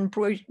tall and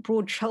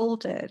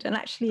broad-shouldered, and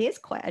actually is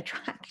quite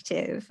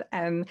attractive,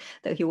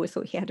 though he always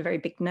thought he had a very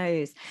big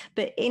nose.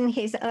 But in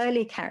his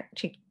early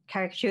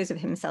caricatures of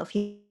himself,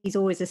 he's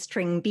always a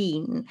string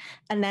bean,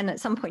 and then at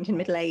some point in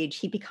middle age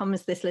he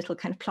becomes this little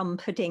kind of plum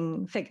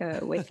pudding figure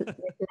with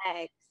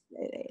legs.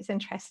 It's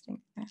interesting.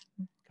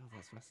 God,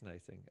 that's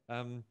fascinating.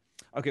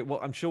 Okay, well,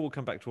 I'm sure we'll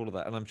come back to all of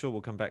that, and I'm sure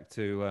we'll come back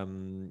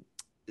to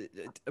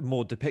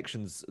more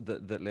depictions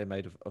that Lear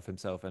made of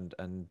himself, and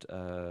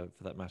for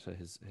that matter,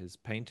 his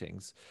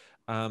paintings.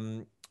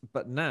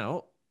 But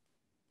now,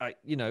 I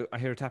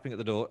hear a tapping at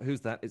the door.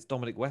 Who's that? It's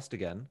Dominic West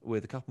again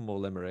with a couple more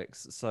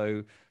limericks.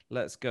 So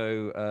let's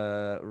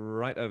go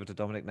right over to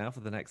Dominic now for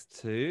the next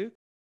two.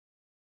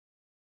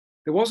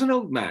 There was an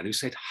old man who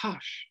said,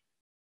 "Hush,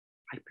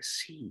 I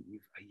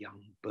perceive a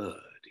young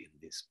bird in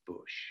this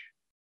bush."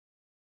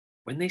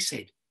 When they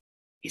said,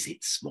 "Is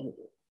it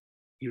small?"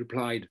 he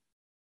replied,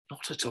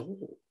 "Not at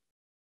all.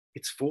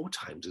 It's 4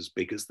 times as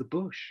big as the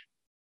bush."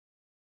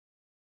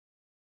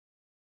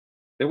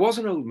 There was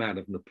an old man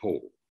of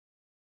Nepal.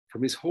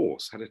 From his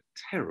horse had a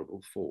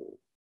terrible fall.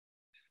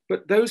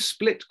 But though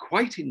split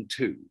quite in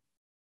two,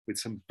 with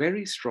some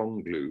very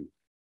strong glue,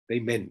 they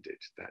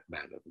mended that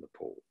man of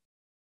Nepal.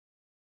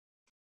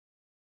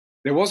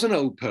 There was an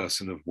old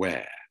person of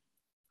Ware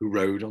who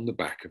rode on the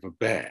back of a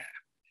bear.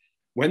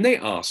 When they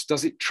asked,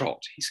 "Does it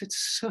trot?" he said,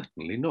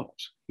 "Certainly not.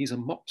 He's a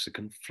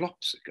mopsican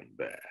flopsican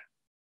bear."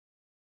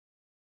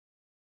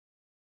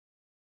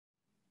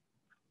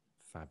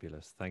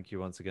 Fabulous. Thank you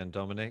once again,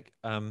 Dominic.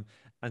 And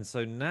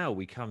so now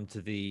we come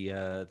to the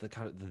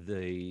kind of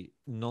the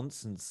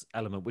nonsense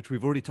element, which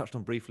we've already touched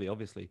on briefly,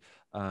 obviously,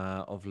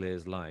 of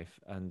Lear's life.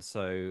 And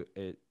so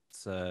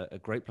it's a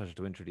great pleasure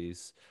to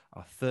introduce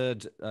our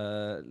third,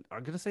 I'm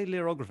going to say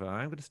Learographer.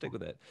 I'm going to stick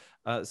with it.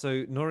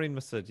 So Noreen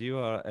Masud, you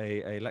are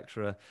a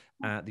lecturer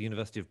at the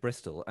University of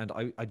Bristol. And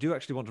I do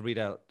actually want to read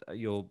out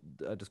your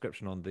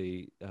description on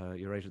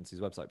your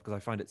agency's website, because I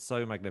find it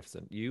so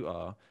magnificent. You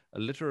are a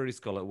literary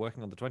scholar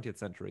working on the 20th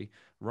century,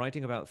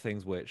 writing about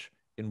things which,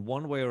 in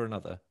one way or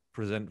another,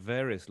 present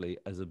variously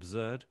as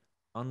absurd,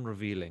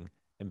 unrevealing,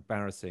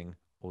 embarrassing,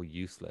 or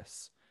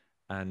useless.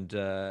 And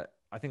I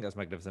think that's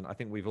magnificent. I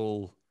think we've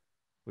all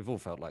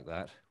felt like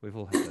that. We've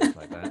all had days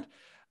like that.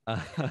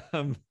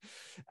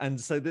 And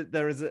so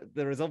there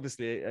is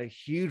obviously a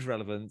huge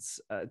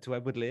relevance to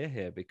Edward Lear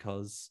here,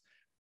 because,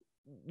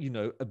 you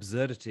know,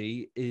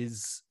 absurdity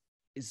is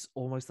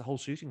almost the whole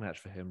shooting match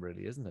for him,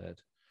 really, isn't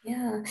it?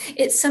 Yeah,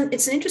 it's an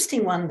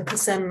interesting one,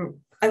 because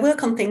I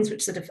work on things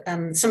which sort of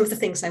some of the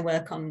things I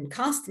work on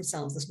cast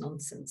themselves as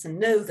nonsense and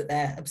know that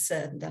they're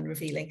absurd and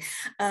unrevealing,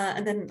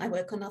 and then I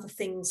work on other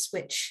things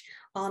which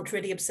aren't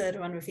really absurd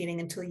or unrevealing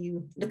until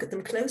you look at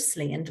them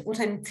closely. And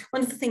one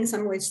of the things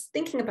I'm always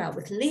thinking about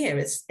with Lear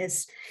is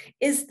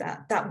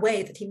that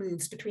way that he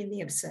moves between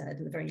the absurd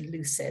and the very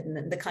lucid,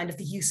 and the kind of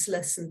the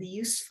useless and the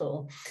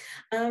useful.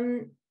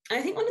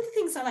 I think one of the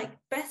things I like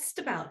best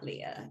about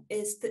Lear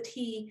is that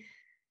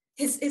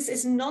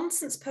his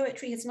nonsense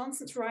poetry, his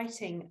nonsense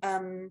writing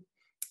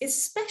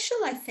is special,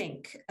 I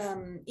think,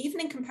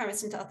 even in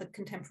comparison to other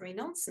contemporary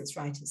nonsense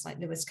writers like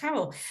Lewis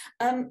Carroll,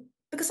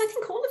 because I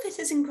think all of it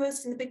is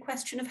engrossed in the big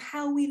question of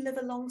how we live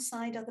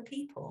alongside other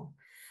people.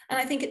 And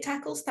I think it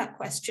tackles that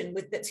question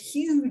with that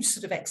huge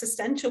sort of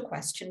existential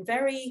question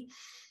very,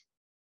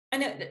 I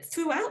know,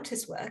 throughout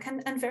his work,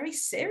 and very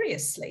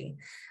seriously.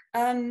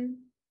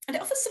 And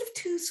it offers sort of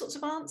 2 sorts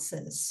of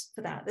answers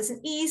for that. There's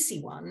an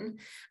easy one,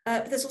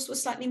 but there's also a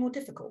slightly more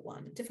difficult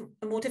one,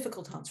 a more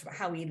difficult answer about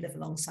how we live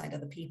alongside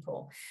other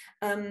people.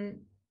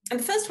 And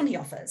the first one he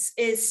offers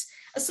is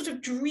a sort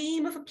of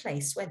dream of a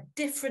place where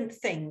different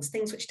things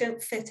which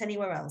don't fit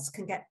anywhere else,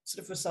 can get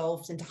sort of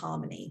resolved into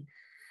harmony.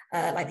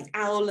 Like the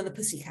owl and the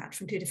pussycat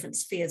from 2 different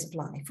spheres of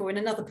life, or in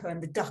another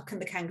poem, the duck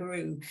and the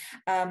kangaroo,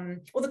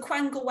 or the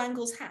Quangle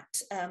Wangle's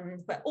hat,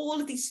 where all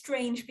of these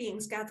strange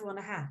beings gather on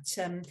a hat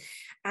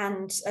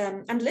and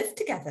live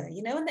together,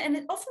 you know, and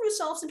it often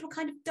resolves into a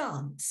kind of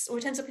dance, or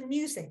it ends up in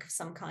music of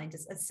some kind,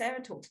 as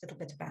Sarah talked a little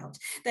bit about,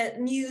 that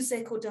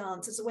music or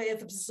dance as a way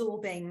of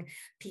absorbing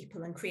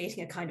people and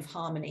creating a kind of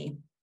harmony.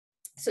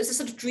 So it's a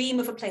sort of dream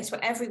of a place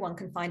where everyone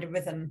can find a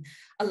rhythm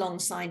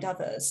alongside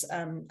others,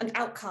 and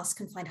outcasts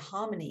can find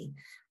harmony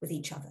with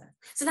each other.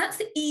 So that's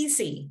the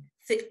easy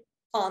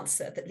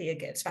answer that Lear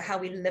gives about how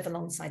we live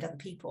alongside other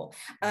people.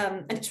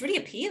 And it's really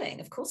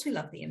appealing. Of course, we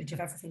love the image of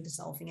everything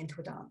dissolving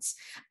into a dance.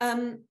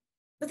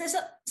 But there's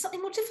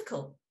something more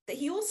difficult that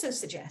he also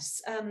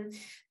suggests,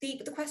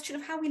 the question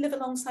of how we live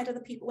alongside other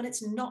people when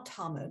it's not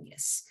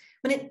harmonious,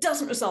 And it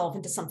doesn't resolve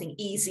into something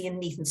easy and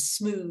neat and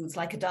smooth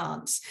like a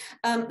dance,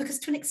 because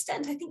to an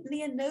extent, I think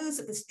Lear knows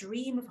that this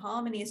dream of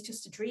harmony is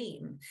just a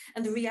dream,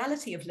 and the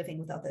reality of living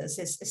with others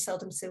is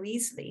seldom so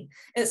easy.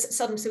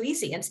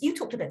 And you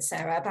talked a bit,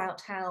 Sarah,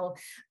 about how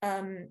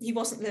he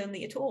wasn't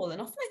lonely at all,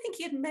 and often I think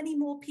he had many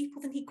more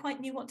people than he quite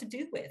knew what to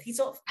do with.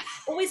 He's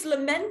always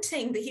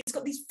lamenting that he's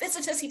got these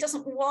visitors he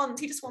doesn't want.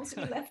 He just wants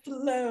to be left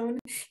alone.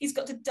 He's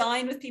got to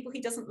dine with people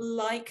he doesn't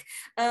like.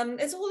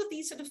 There's all of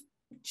these sort of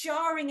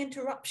jarring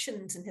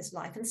interruptions in his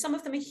life, and some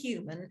of them are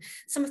human,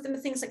 some of them are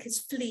things like his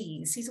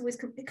fleas. He's always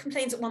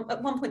complains at one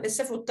point. There's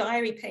several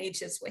diary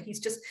pages where he's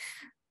just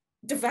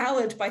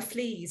devoured by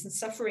fleas and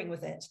suffering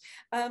with it,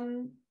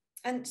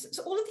 and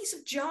so all of these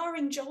sort of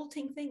jarring,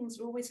 jolting things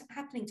are always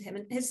happening to him,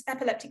 and his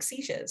epileptic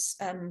seizures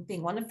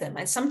being one of them.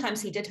 And sometimes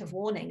he did have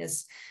warning,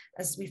 as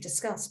we've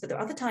discussed, but there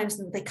are other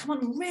times they come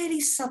on really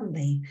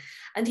suddenly,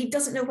 and he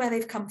doesn't know where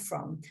they've come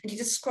from, and he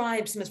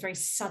describes them as very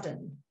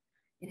sudden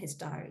in his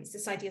diaries.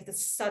 This idea of the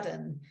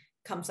sudden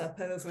comes up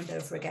over and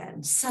over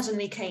again.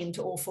 Suddenly came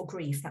to awful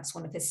grief. That's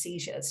one of his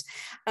seizures.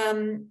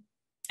 And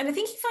I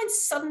think he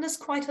finds suddenness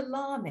quite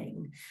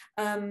alarming.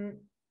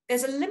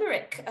 There's a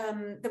limerick,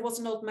 there was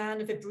an old man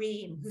of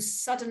Ibreen who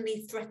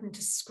suddenly threatened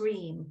to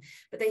scream,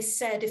 but they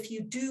said, if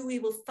you do, we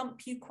will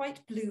thump you quite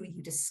blue,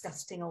 you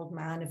disgusting old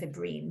man of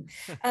Ibreen.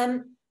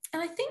 And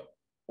I think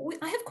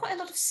I have quite a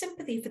lot of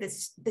sympathy for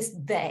this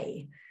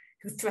they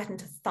who threatened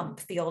to thump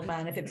the old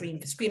man of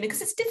Ibreen for screaming,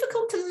 because it's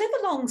difficult to live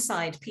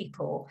alongside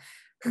people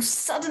who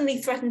suddenly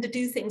threaten to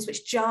do things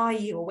which jar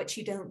you or which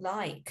you don't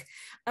like.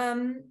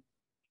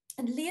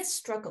 And Lear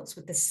struggles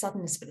with this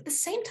suddenness, but at the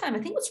same time, I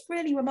think what's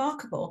really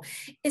remarkable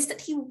is that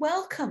he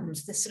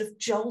welcomes this sort of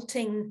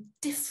jolting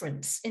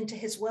difference into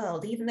his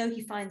world, even though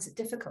he finds it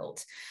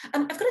difficult.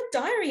 I've got a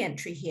diary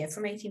entry here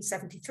from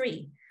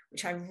 1873,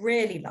 which I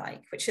really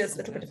like, which shows a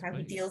little bit of how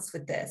he deals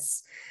with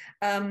this.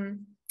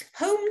 Home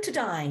to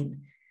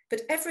dine,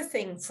 but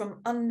everything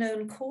from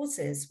unknown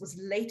causes was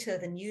later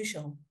than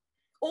usual.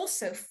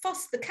 Also,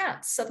 Foss the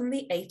cat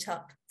suddenly ate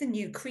up the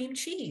new cream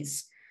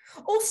cheese.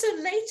 Also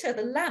later,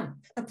 the lamp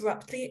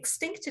abruptly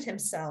extincted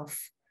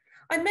himself.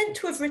 I meant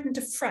to have written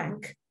to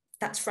Frank,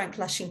 that's Frank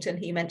Lushington,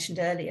 who you mentioned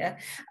earlier,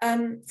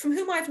 from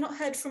whom I've not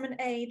heard for an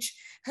age,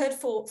 but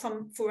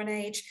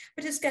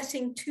is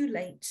getting too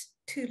late.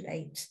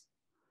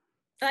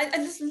 I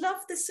just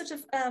love this sort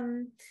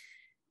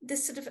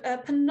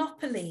of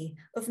panoply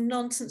of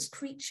nonsense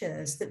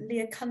creatures that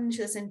Lear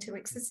conjures into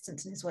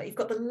existence in his work. You've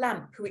got the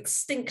lamp who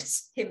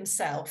extincts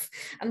himself,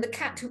 and the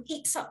cat who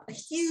eats up a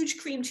huge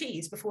cream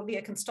cheese before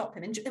Lear can stop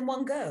him in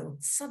one go,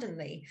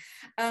 suddenly.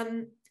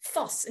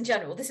 Foss, in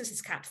general, this is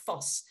his cat,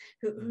 Foss,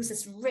 who's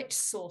this rich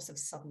source of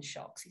sudden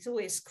shocks. He's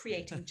always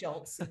creating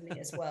jolts in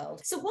Lear's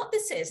world. So what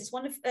this is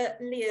one of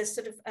Lear's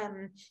sort of,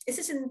 this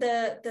is in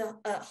the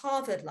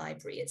Harvard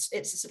Library.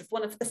 It's sort of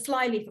one of the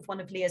flyleaf of one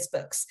of Lear's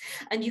books.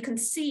 And you can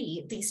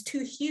see these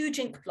two huge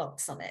ink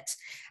blots on it.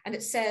 And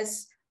it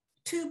says,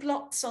 2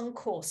 blots on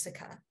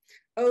Corsica.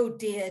 Oh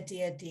dear,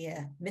 dear,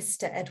 dear,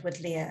 Mr. Edward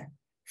Lear.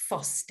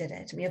 Foss did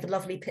it. And we have a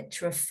lovely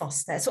picture of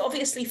Foss there. So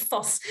obviously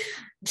Foss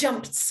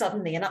jumped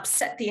suddenly and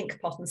upset the ink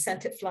pot and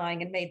sent it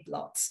flying and made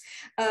blots.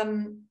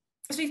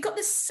 So we've got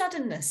this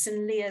suddenness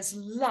in Lear's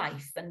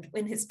life and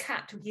in his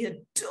cat, who he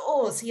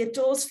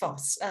adores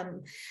Foss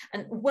and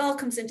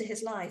welcomes into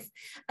his life.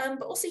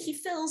 But also he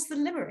fills the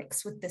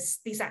limericks with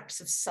these acts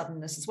of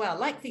suddenness as well,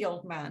 like the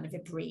old man of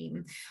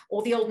Ibreen,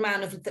 or the old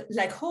man of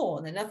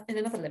Leghorn in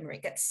another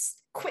limerick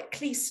gets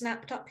quickly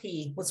snapped up,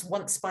 he was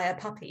once by a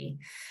puppy.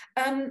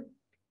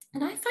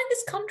 And I find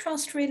this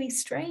contrast really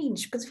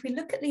strange, because if we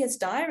look at Lear's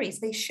diaries,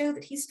 they show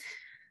that he's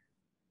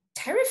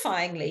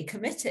terrifyingly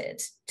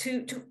committed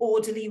to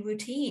orderly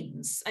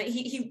routines.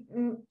 He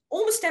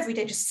almost every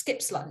day just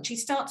skips lunch. He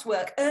starts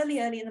work early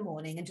in the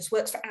morning and just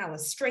works for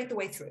hours straight the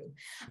way through.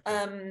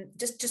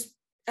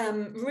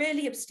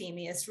 Really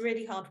abstemious,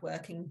 really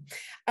hardworking.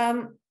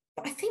 But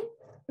I think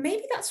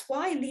maybe that's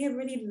why Lear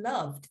really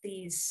loved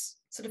these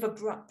sort of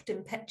abrupt,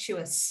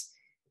 impetuous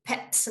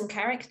pets and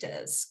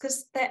characters,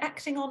 because they're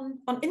acting on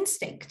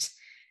instinct,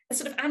 a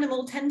sort of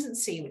animal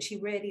tendency, which he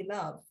really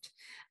loved.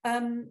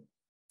 And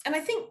I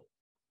think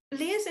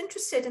Lear's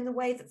interested in the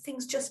way that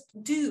things just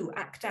do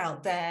act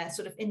out their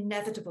sort of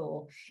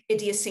inevitable,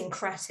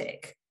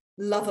 idiosyncratic,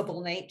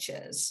 lovable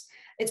natures.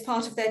 It's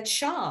part of their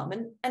charm.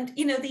 And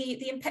you know,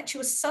 the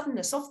impetuous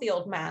suddenness of the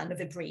old man of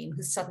Ibreen,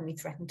 who suddenly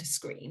threatened to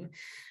scream.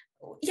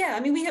 Yeah, I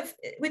mean,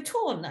 we're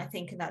torn, I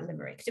think, in that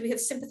limerick. Do we have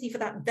sympathy for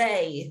that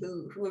they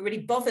who are really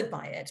bothered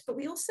by it? But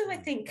we also, I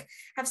think,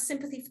 have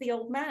sympathy for the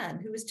old man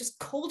who is just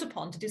called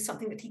upon to do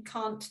something that he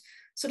can't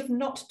sort of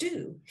not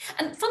do.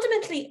 And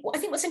fundamentally, I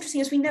think what's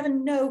interesting is we never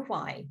know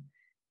why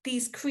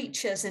these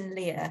creatures in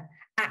Lear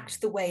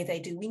act the way they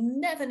do. We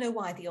never know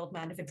why the old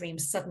man of Ibreen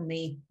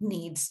suddenly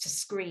needs to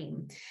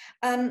scream.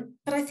 But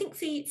I think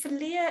for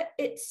Lear,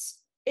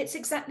 it's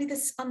exactly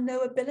this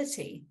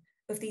unknowability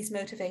of these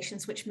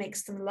motivations which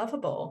makes them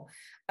lovable.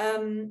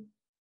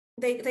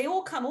 they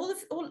all come,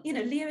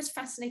 Lear is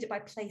fascinated by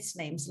place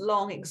names,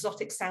 long,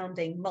 exotic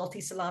sounding,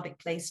 multisyllabic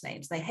place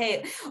names. They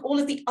hear all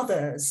of the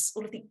others,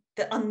 all of the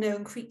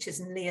unknown creatures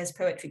in Lear's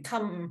poetry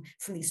come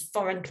from these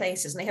foreign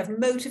places, and they have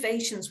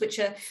motivations which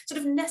are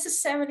sort of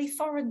necessarily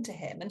foreign to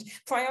him, and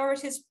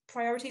priorities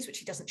which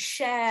he doesn't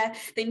share.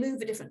 They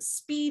move at different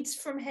speeds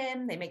from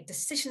him. They make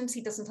decisions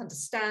he doesn't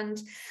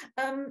understand.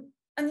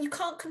 And you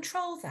can't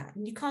control that,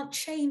 and you can't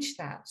change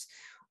that.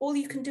 All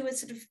you can do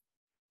is sort of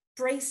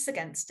brace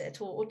against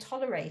it or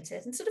tolerate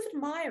it and sort of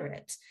admire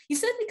it. You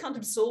certainly can't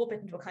absorb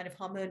it into a kind of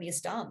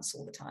harmonious dance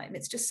all the time.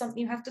 It's just something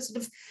you have to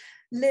sort of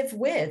live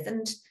with.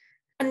 And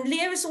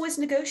Lear is always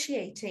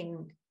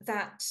negotiating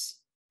that,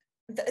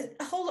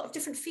 a whole lot of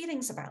different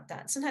feelings about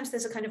that. Sometimes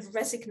there's a kind of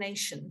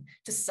resignation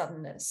to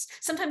suddenness.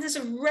 Sometimes there's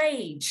a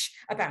rage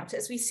about it,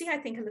 as we see, I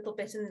think, a little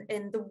bit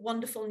in the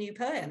wonderful new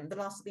poem, The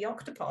Last of the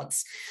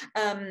Octopods,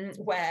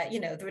 where,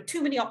 there are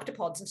too many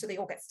octopods, and so they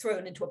all get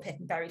thrown into a pit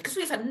and buried because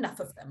we've had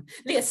enough of them.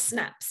 Lear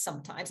snaps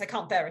sometimes, I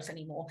can't bear it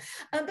anymore.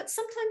 But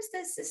sometimes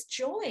there's this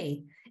joy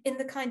in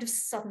the kind of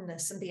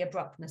suddenness and the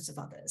abruptness of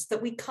others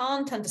that we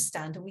can't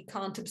understand and we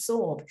can't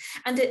absorb.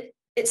 And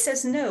it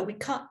says, no, we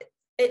can't,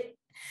 it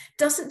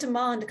doesn't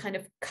demand a kind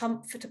of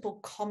comfortable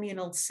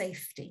communal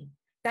safety.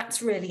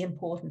 That's really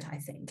important, I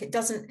think.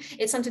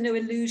 It's under no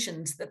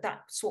illusions that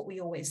that's what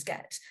we always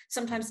get.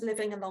 Sometimes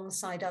living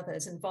alongside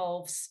others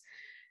involves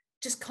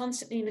just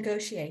constantly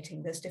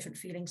negotiating those different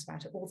feelings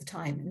about it all the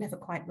time, and never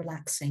quite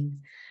relaxing.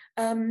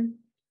 And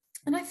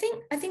I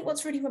think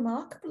what's really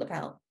remarkable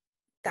about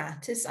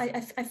that is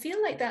I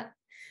feel like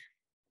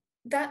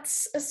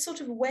that's a sort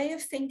of way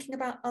of thinking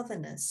about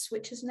otherness,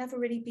 which has never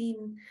really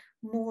been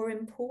more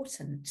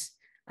important,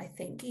 I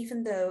think,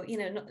 even though,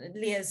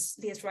 Lear's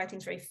writing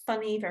is very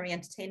funny, very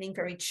entertaining,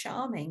 very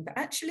charming, but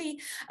actually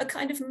a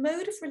kind of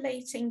mode of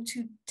relating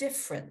to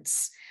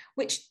difference,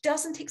 which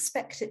doesn't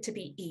expect it to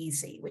be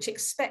easy, which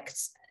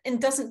expects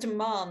and doesn't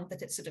demand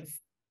that it sort of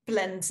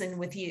blends in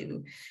with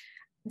you.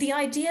 The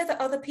idea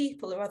that other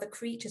people or other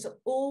creatures are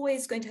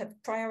always going to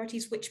have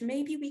priorities which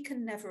maybe we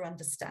can never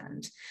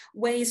understand,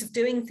 ways of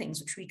doing things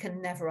which we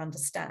can never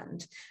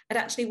understand, and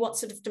actually what's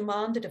sort of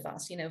demanded of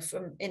us,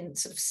 from in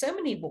sort of so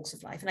many walks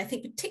of life. And I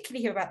think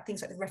particularly here about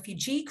things like the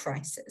refugee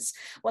crisis,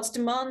 what's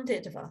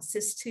demanded of us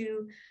is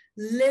to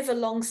live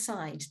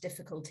alongside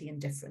difficulty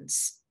and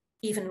difference,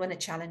 even when it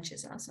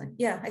challenges us. And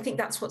I think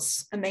that's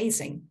what's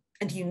amazing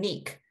and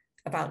unique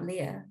about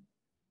Lear.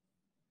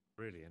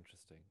 Really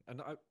interesting.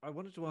 And I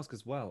wanted to ask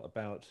as well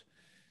about,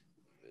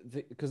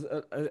 because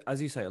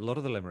as you say, a lot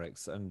of the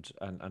limericks and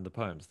the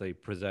poems, they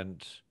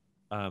present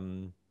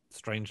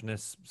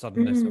strangeness,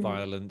 suddenness,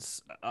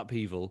 violence,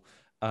 upheaval,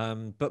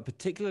 but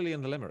particularly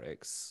in the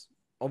limericks,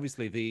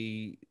 obviously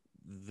the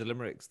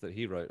limericks that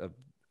he wrote are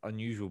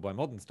unusual by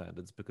modern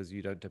standards, because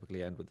you don't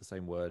typically end with the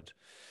same word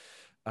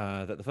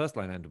that the first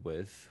line ended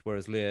with,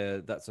 whereas Lear,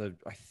 that's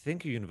I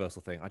think a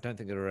universal thing. I don't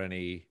think there are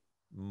any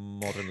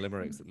modern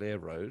limericks that Lear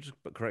wrote,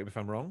 but correct me if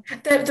I'm wrong.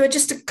 There are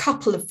just a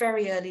couple of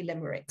very early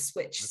limericks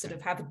which sort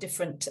of have a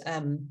different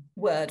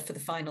word for the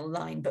final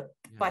line, but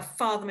by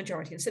far the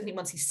majority, and certainly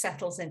once he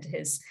settles into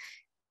his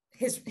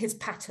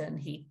pattern,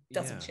 he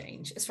doesn't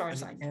change, as far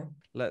as I know.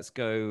 Let's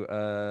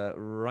go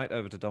right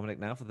over to Dominic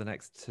now for the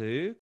next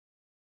two.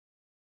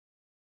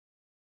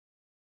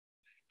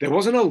 There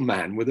was an old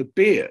man with a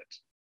beard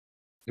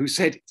who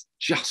said, "It's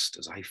just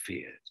as I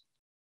feared.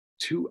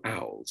 2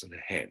 owls and a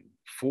hen,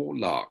 4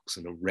 larks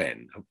and a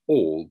wren have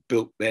all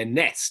built their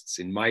nests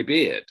in my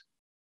beard."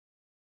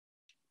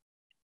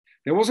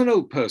 There was an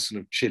old person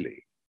of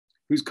Chile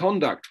whose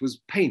conduct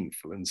was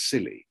painful and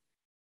silly.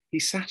 He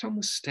sat on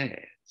the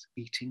stairs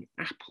eating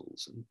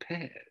apples and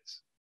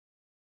pears.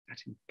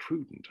 That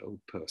imprudent old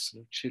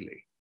person of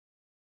Chile.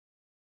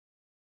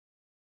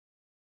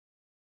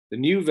 The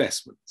new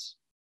vestments.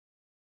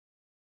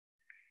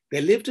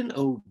 There lived an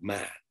old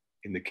man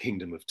in the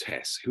kingdom of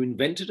Tess who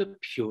invented a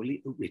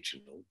purely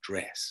original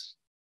dress.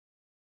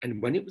 And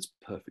when it was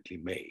perfectly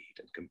made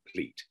and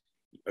complete,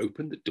 he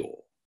opened the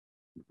door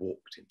and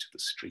walked into the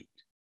street.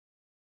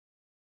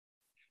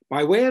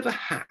 By way of a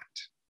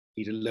hat,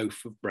 he'd a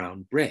loaf of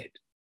brown bread,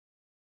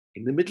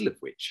 in the middle of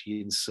which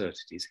he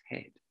inserted his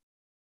head.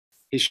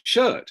 His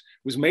shirt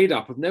was made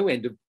up of no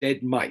end of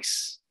dead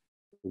mice,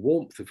 the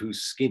warmth of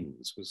whose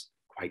skins was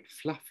quite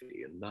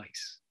fluffy and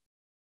nice.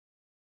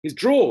 His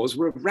drawers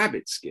were of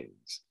rabbit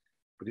skins,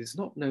 but it's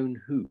not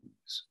known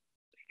whose.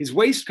 His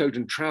waistcoat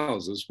and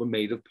trousers were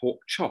made of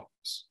pork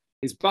chops.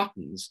 His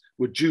buttons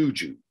were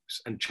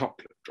jujubes and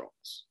chocolate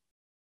drops.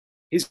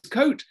 His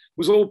coat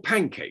was all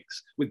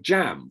pancakes with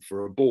jam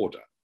for a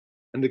border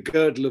and a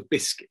girdle of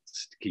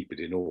biscuits to keep it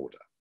in order.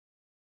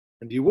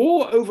 And he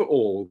wore over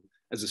all,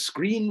 as a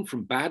screen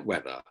from bad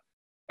weather,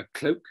 a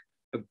cloak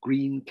of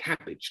green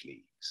cabbage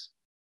leaves,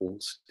 all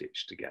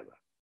stitched together.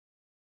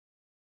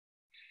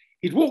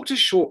 He'd walked a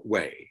short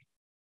way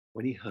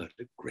when he heard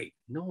a great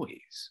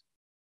noise,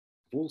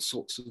 all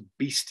sorts of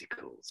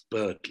beasticles,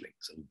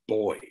 birdlings and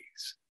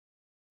boys.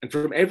 And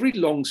from every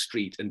long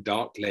street and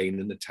dark lane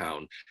in the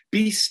town,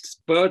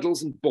 beasts,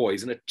 birdles, and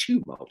boys in a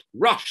tumult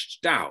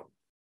rushed down.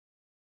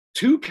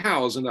 2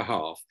 cows and a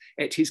half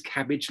ate his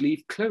cabbage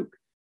leaf cloak.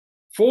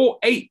 4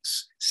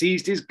 apes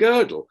seized his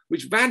girdle,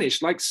 which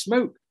vanished like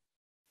smoke.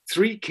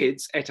 3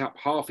 kids ate up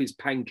half his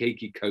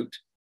pancakey coat,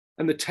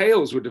 and the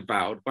tails were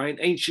devoured by an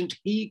ancient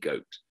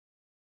he-goat.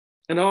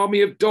 An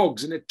army of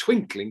dogs in a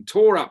twinkling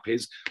tore up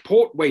his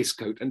port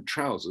waistcoat and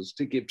trousers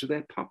to give to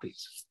their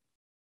puppies.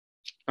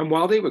 And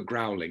while they were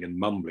growling and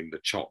mumbling the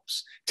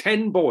chops,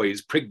 10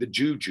 boys prigged the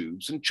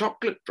jujubes and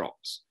chocolate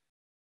drops.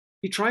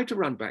 He tried to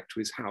run back to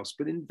his house,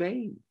 but in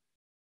vain.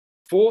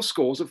 4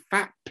 scores of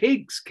fat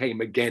pigs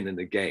came again and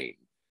again.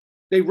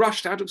 They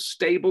rushed out of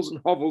stables and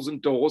hovels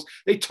and doors.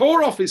 They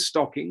tore off his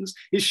stockings,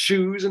 his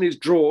shoes and his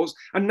drawers,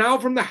 and now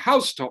from the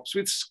housetops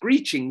with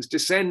screechings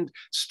descend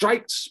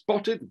striped,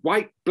 spotted,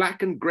 white,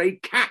 black and grey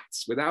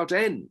cats without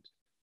end.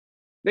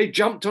 They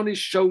jumped on his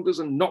shoulders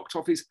and knocked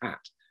off his hat.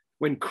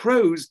 When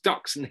crows,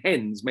 ducks and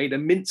hens made a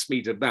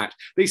mincemeat of that,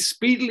 they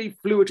speedily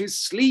flew at his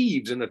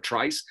sleeves in a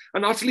trice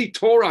and utterly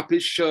tore up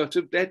his shirt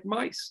of dead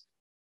mice.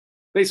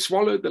 They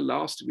swallowed the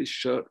last of his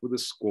shirt with a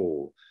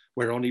squall,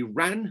 whereon he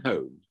ran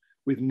home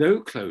with no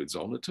clothes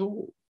on at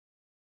all.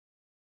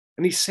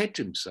 And he said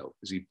to himself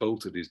as he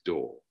bolted his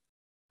door,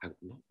 I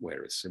will not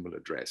wear a similar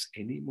dress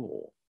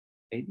anymore,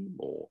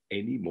 anymore,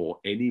 anymore,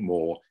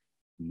 anymore,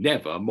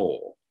 never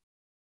more.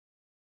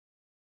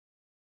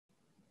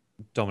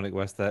 Dominic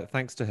West there.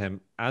 Thanks to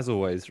him, as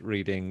always,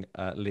 reading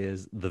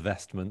Lear's The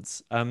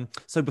Vestments.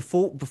 So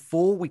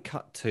before we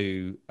cut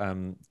to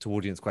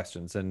audience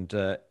questions, and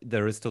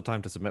there is still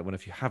time to submit one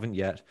if you haven't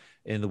yet,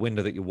 in the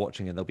window that you're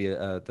watching, and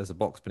there's a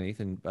box beneath,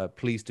 and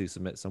please do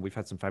submit some. We've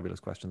had some fabulous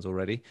questions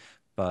already,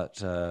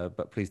 but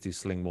please do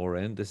sling more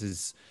in. This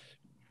is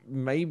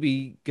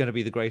maybe going to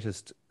be the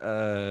greatest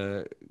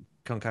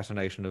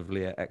concatenation of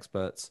Lear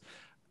experts,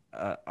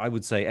 I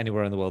would say,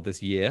 anywhere in the world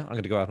this year. I'm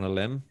going to go out on a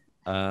limb.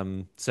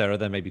 Sarah,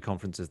 there may be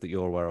conferences that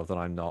you're aware of that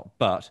I'm not,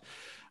 but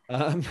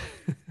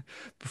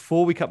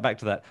before we cut back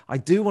to that, I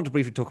do want to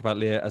briefly talk about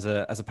Lear as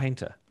a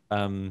painter,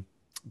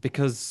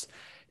 because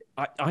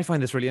I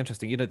find this really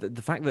interesting. You know,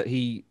 the fact that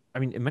he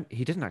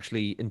didn't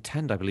actually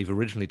intend, I believe,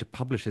 originally to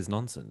publish his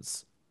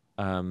nonsense,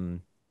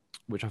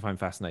 which I find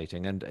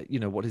fascinating, and you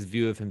know what his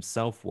view of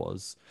himself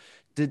was.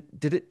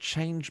 Did it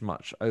change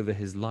much over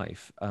his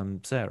life,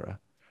 Sarah?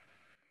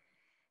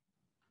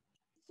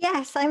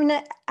 Yes, I mean,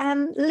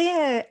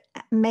 Lear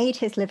made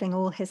his living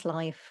all his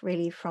life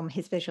really from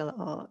his visual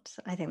art.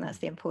 I think that's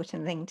the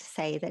important thing to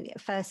say, that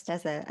first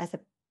as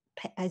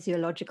a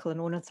zoological and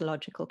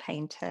ornithological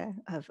painter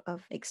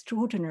of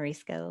extraordinary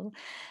skill,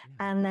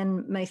 and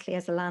then mostly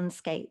as a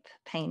landscape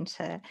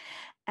painter.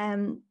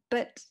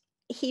 But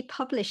he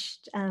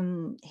published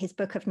his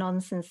book of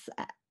nonsense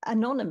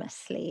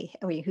anonymously.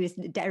 Who's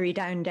Derry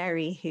Down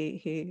Derry,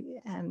 who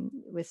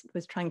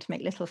was trying to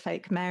make little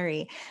folk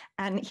merry,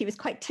 and he was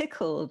quite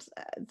tickled.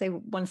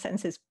 One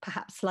sense is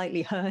perhaps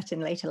slightly hurt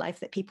in later life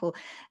that people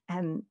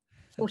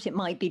thought it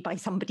might be by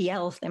somebody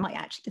else.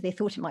 They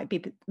thought it might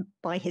be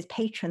by his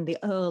patron, the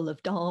Earl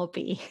of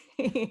Derby,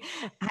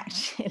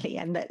 actually,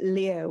 and that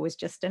Lear was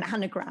just an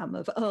anagram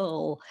of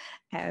Earl.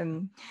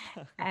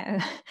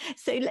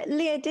 So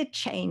Lear did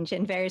change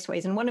in various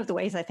ways, and one of the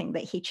ways I think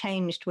that he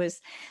changed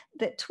was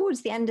that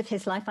towards the end of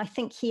his life, I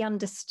think he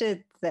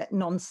understood that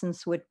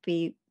nonsense would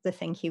be the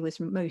thing he was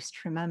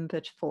most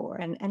remembered for,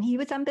 and he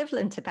was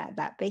ambivalent about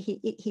that, but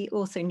he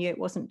also knew it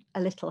wasn't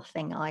a little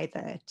thing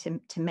either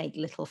to make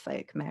little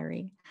folk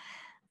merry.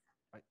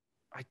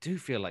 I do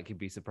feel like he'd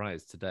be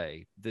surprised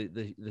today,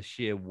 the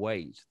sheer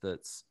weight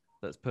that's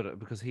put it,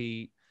 because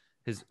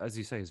as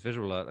you say, his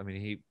visual art, I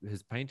mean,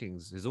 his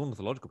paintings, his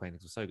ornithological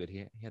paintings were so good.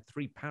 He had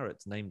 3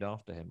 parrots named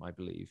after him, I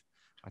believe.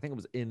 I think it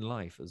was in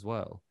life as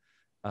well.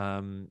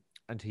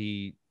 And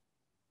he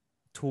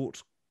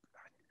taught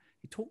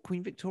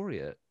Queen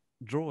Victoria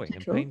drawing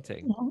and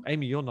painting. Yeah.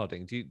 Amy, you're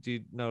nodding. Do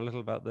you know a little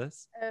about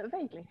this?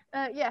 Vaguely.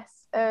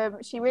 Yes.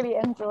 She really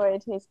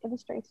enjoyed his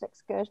illustrated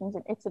excursions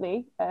in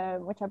Italy,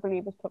 which I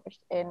believe was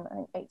published in, I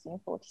think,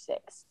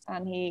 1846.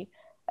 And he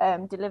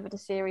delivered a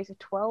series of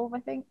 12, I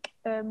think,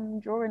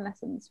 drawing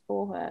lessons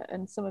for her.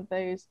 And some of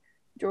those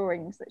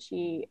drawings that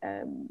she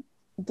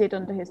did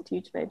under his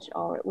tutelage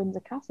are at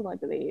Windsor Castle, I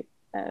believe.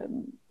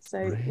 So,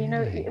 really? You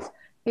know,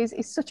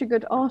 he's such a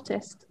good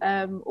artist.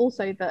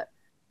 Also that,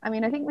 I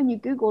mean, I think when you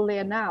Google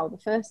Lear now, the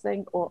first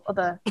thing, or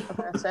other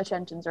search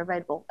engines are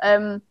available,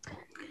 I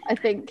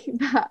think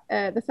that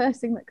the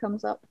first thing that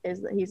comes up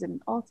is that he's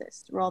an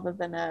artist rather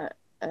than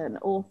an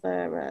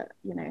author,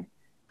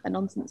 a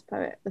nonsense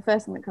poet. The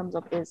first thing that comes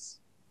up is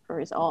for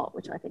his art,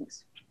 which I think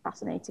is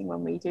fascinating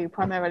when we do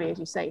primarily, as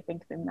you say,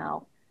 think of him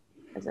now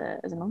as a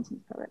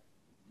nonsense poet.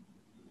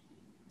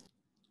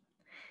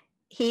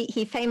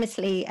 He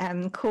famously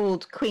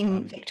called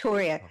Queen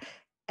Victoria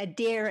a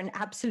dear and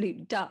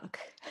absolute duck.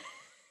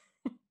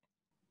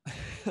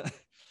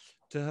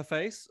 To her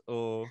face,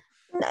 or?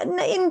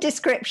 in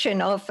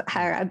description of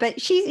her,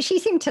 but she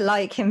seemed to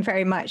like him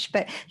very much.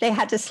 But they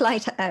had a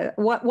slight,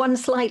 one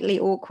slightly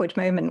awkward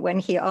moment when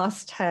he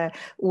asked her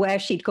where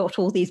she'd got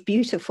all these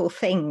beautiful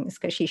things,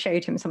 because she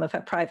showed him some of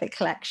her private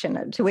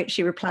collection, to which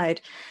she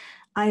replied,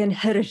 "I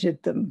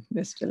inherited them,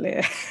 Mr.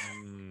 Lear."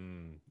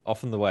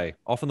 Often the way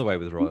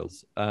with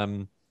royals.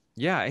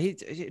 Yeah,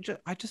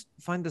 I just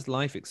find this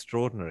life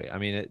extraordinary. I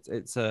mean,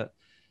 it's a,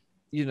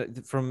 you know,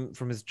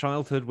 from his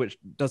childhood, which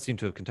does seem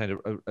to have contained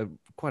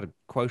quite a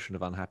quotient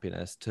of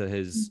unhappiness, to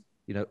his,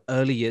 you know,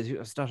 early years. He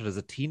started as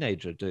a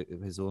teenager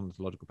doing his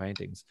ornithological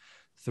paintings,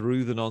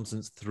 through the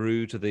nonsense,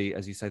 through to the,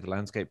 as you say, the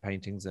landscape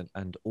paintings,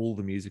 and all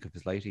the music of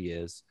his later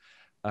years,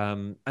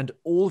 and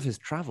all of his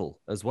travel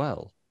as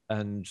well.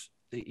 And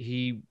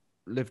he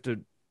lived a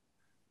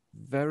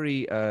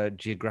very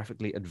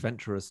geographically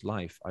adventurous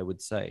life, I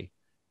would say,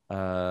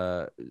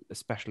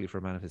 especially for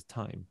a man of his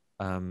time.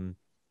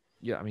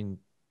 Yeah, I mean,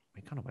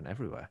 he kind of went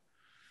everywhere,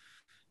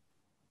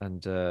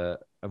 and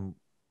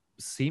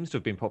seems to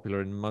have been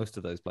popular in most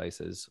of those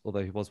places.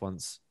 Although he was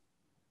once,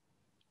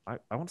 I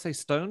want to say,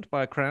 stoned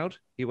by a crowd.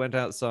 He went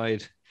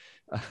outside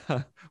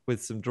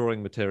with some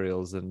drawing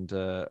materials, and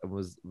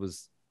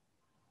was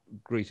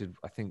greeted,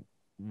 I think,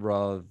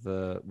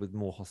 rather with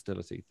more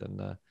hostility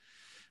than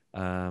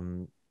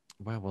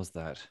where was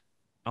that?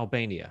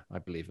 Albania, I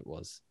believe it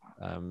was.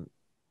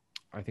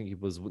 I think he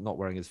was not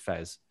wearing his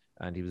fez,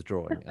 and he was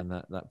drawing, and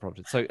that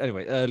prompted. So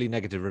anyway, early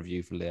negative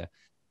review for Lear,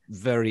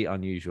 very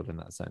unusual in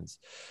that sense.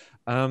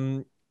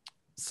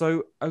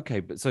 So okay,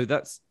 but so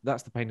that's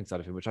the painting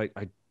side of him, which I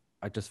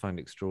just find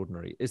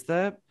extraordinary. Is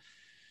there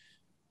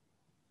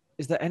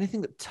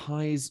anything that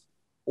ties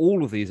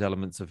all of these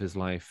elements of his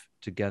life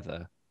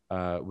together?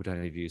 Would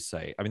any of you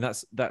say? I mean,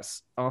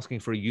 that's asking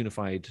for a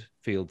unified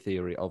field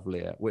theory of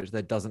Lear, which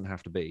there doesn't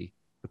have to be,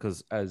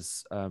 because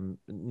as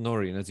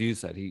Noreen, as you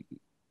said, he,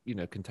 you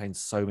know, contains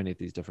so many of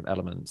these different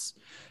elements.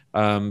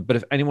 But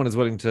if anyone is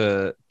willing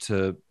to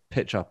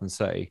pitch up and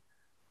say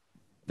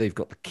they've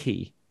got the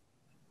key,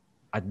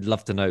 I'd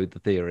love to know the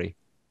theory,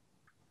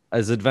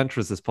 as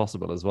adventurous as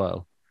possible as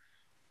well.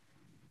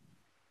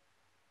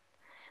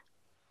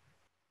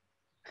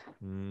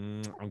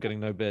 I'm getting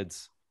no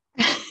bids.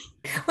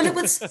 Well, it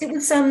was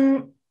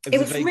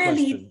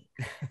really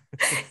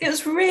it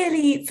was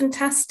really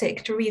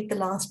fantastic to read The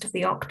Last of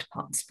the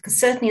Octopods, because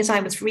certainly as I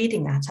was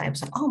reading that, I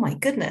was like, oh my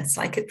goodness,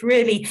 like it's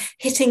really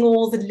hitting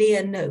all the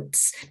Lear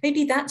notes.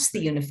 Maybe that's the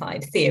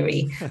unified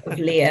theory of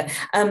Lear,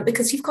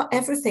 because you've got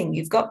everything.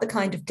 You've got the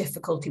kind of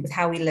difficulty with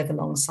how we live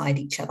alongside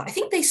each other. I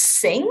think they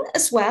sing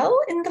as well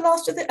in The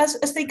Last of the,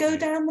 as they go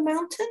down the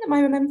mountain. Am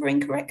I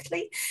remembering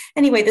correctly?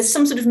 Anyway, there's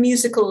some sort of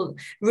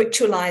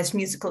ritualized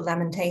musical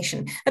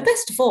lamentation. But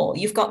best of all,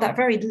 you've got that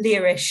very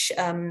Learish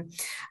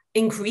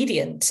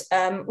ingredient,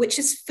 which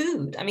is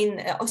food. I mean,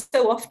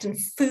 so often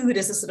food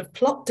is a sort of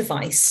plot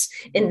device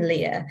in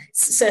Lear,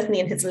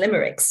 certainly in his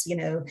limericks. You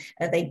know,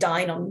 they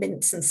dine on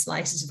mince and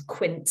slices of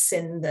quince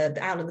in the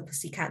Owl and the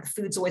Pussycat. The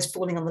food's always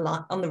falling on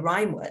the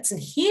rhyme words. And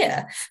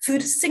here,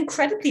 food is an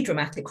incredibly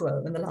dramatic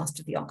role in The Last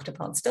of the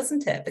Octopods,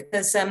 doesn't it?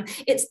 Because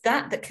it's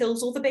that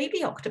kills all the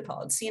baby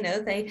octopods. You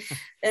know,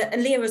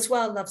 and Lear as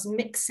well loves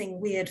mixing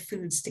weird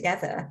foods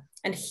together.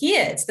 And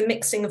here it's the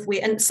mixing of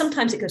weird, and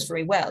sometimes it goes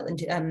very well.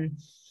 And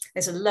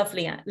there's a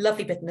lovely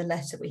bit in the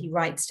letter where he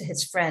writes to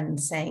his friend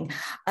saying,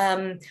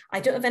 I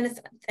don't have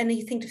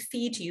anything to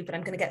feed you, but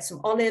I'm going to get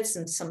some olives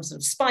and some sort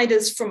of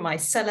spiders from my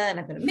cellar, and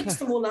I'm going to mix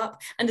them all up,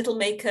 and it'll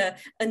make a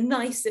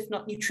nice, if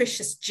not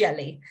nutritious,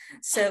 jelly.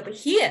 So, but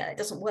here it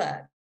doesn't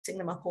work. Mixing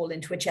them up all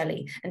into a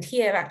jelly. And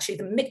here, actually,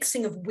 the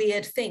mixing of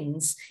weird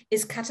things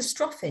is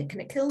catastrophic,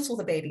 and it kills all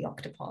the baby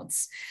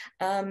octopods.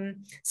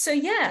 So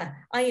yeah,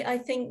 I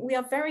think we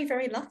are very,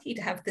 very lucky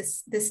to have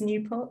this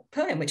new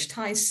poem, which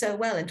ties so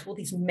well into all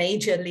these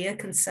major Lear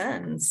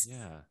concerns.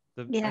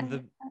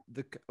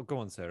 Go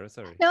on, Sarah.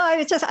 Sorry. No,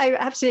 I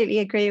absolutely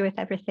agree with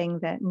everything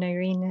that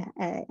Noreen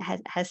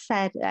has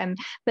said.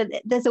 But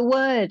there's a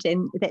word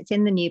that's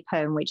in the new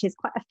poem, which is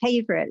quite a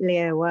favourite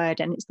Lear word,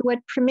 and it's the word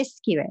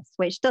promiscuous,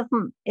 which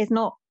is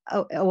not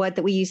a word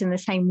that we use in the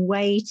same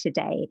way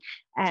today.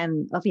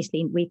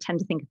 Obviously, we tend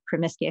to think of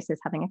promiscuous as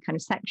having a kind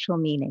of sexual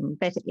meaning,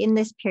 but in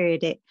this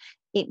period,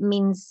 it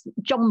means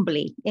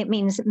jombly. It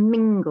means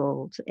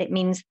mingled. It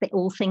means that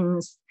all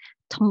things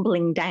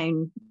tumbling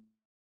down.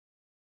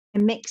 A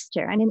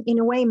mixture, and in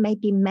a way,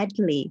 maybe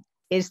medley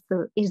is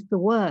the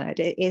word.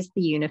 It is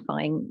the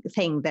unifying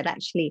thing, that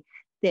actually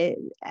the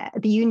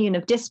union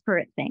of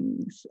disparate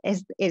things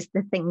is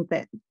the thing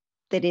that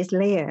is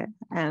Lear.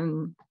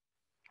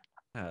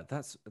 Yeah,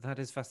 that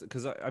is fascinating,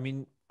 because I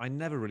mean, I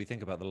never really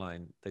think about the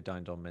line "they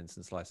dined on mince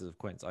and slices of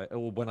quince."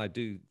 Or when I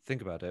do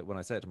think about it, when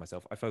I say it to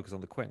myself, I focus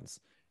on the quince,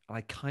 and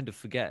I kind of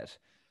forget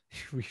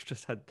we've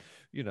just had,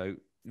 you know,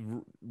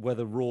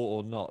 whether raw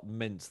or not,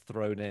 mince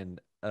thrown in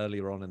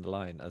earlier on in the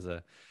line as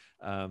a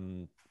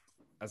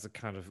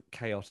kind of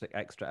chaotic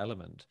extra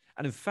element.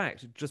 And in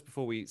fact, just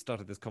before we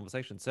started this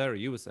conversation, Sarah,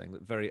 you were saying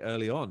that very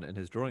early on in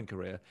his drawing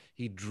career,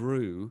 he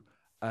drew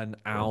an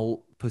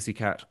owl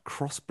pussycat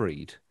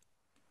crossbreed.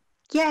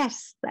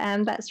 Yes,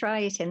 that's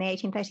right. In the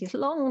 1830s,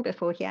 long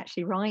before he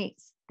actually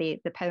writes the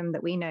poem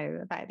that we know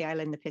about the Owl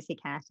and the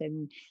Pussycat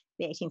in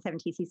the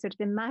 1870s, he's sort of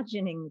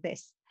imagining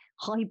this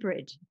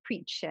hybrid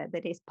creature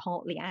that is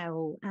partly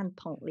owl and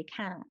partly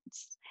cat.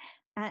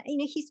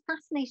 He's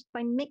fascinated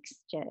by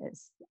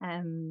mixtures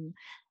and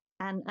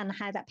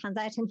how that pans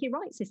out. And he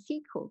writes a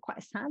sequel, quite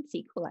a sad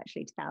sequel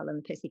actually, to The Owl and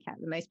the Pussycat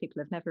that most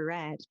people have never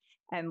read,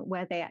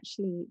 where they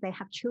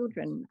have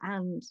children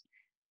and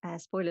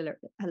spoiler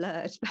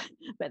alert,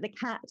 but the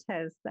cat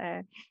has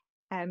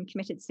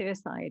committed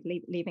suicide,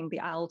 leaving the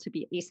owl to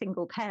be a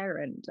single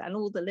parent, and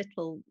all the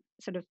little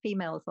sort of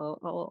females are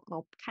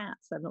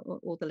cats, and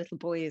all the little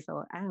boys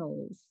are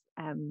owls.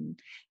 And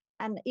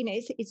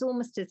it's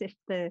almost as if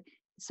the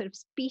sort of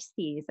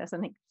species as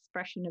an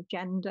expression of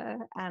gender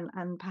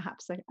and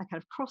perhaps a kind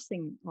of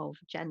crossing of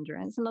gender.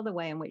 And it's another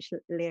way in which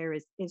Lear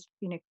is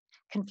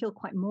can feel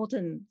quite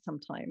modern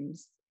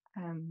sometimes.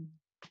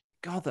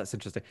 God, that's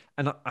interesting.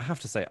 And I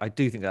have to say, I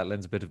do think that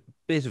lends a bit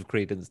of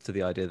credence to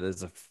the idea that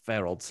there's a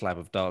fair old slab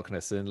of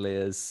darkness in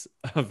Lear's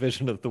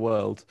vision of the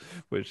world,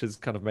 which is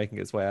kind of making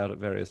its way out at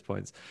various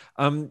points.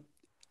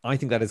 I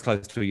think that is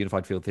close to a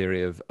unified field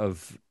theory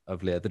of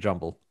Lear, the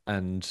jumble,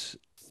 and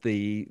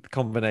the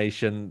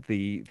combination,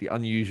 the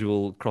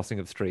unusual crossing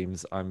of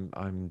streams.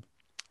 I'm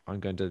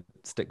going to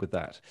stick with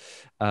that.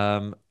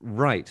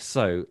 Right.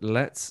 So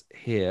let's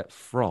hear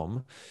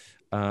from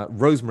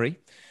Rosemary,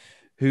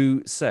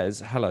 who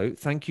says, hello,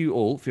 thank you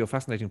all for your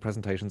fascinating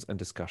presentations and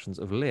discussions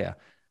of Lear.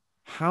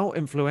 How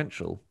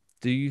influential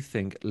do you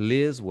think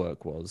Lear's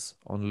work was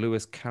on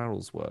Lewis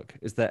Carroll's work?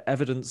 Is there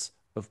evidence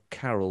of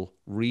Carroll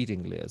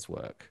reading Lear's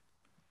work?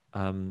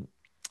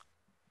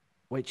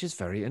 Which is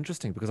very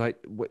interesting, because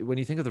when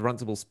you think of the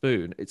Runcible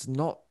Spoon, it's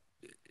not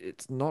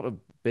a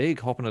big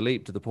hop and a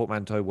leap to the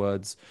portmanteau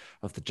words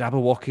of the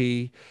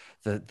Jabberwocky,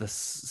 the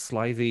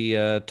slithy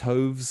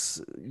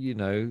Toves,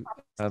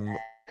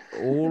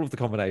 all of the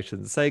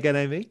combinations. Say again,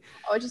 Amy?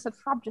 Oh, just a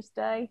frabjous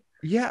day.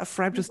 Yeah, a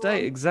frabjous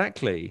day,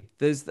 exactly.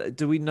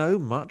 Do we know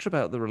much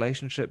about the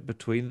relationship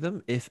between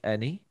them, if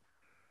any?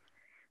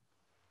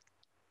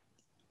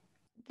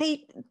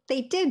 They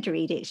did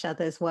read each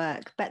other's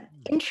work, but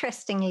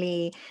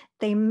interestingly,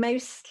 they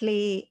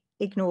mostly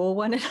ignore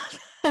one another.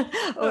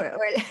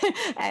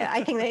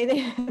 I think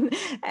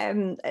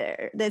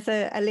there's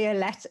a Lear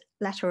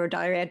letter or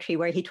diary entry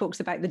where he talks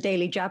about the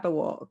Daily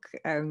Jabberwock,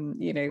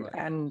 right,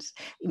 and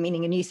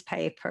meaning a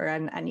newspaper,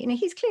 and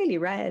he's clearly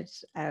read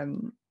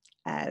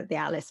the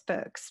Alice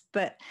books,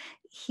 but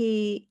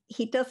he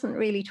doesn't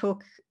really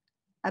talk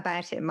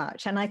about it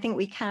much. And I think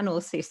we can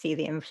also see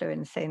the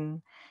influence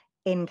in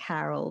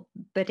Carroll,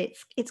 but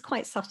it's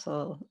quite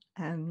subtle.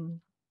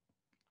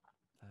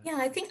 Yeah,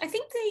 I think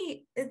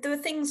there are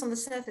things on the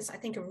surface I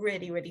think are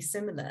really, really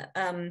similar.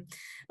 But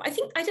I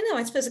don't know,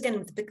 I suppose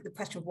again, the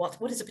question of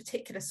what is a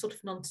particular sort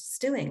of nonsense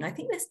doing? I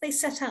think they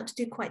set out to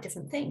do quite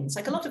different things.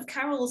 Like a lot of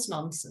Carroll's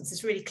nonsense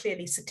is really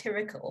clearly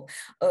satirical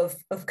of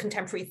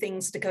contemporary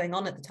things that are going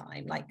on at the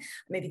time. Like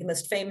maybe the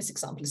most famous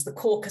example is the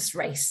Caucus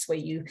race, where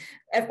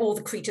all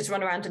the creatures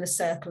run around in a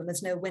circle and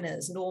there's no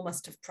winners and all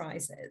must have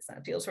prizes.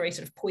 That feels very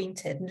sort of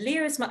pointed. And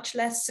Lear is much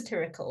less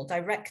satirical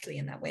directly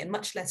in that way and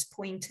much less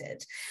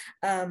pointed.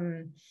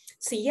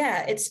 So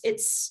yeah,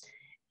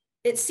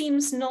 it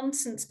seems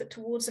nonsense, but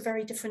towards a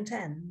very different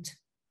end.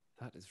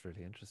 That is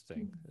really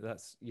interesting.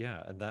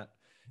 And that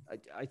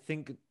I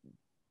think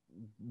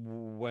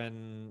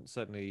when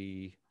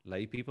certainly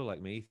lay people like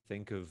me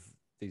think of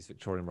these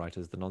Victorian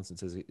writers, the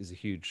nonsense is a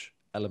huge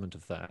element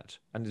of that,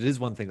 and it is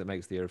one thing that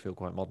makes the era feel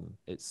quite modern.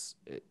 It's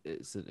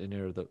an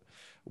era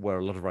where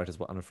a lot of writers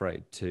were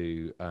unafraid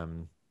to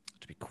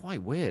be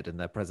quite weird in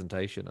their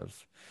presentation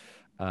of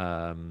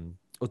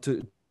or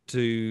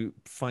to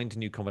find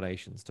new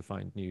combinations, to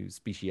find new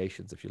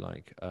speciations, if you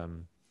like.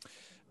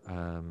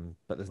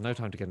 But there's no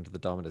time to get into the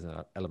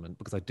Darwinism element,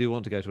 because I do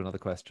want to go to another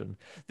question.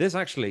 This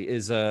actually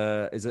is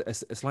a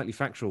slightly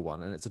factual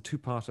one, and it's a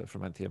two-parter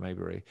from Anthea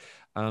Maybury.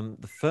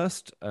 The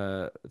first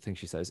thing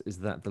she says is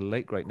that the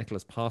late, great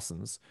Nicholas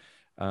Parsons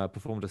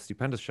performed a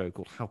stupendous show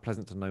called How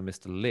Pleasant to Know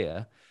Mr.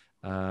 Lear,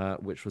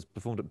 which was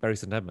performed at Bury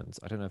St Edmunds.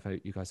 I don't know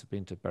if you guys have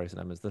been to Bury St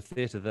Edmunds. The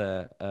theatre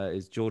there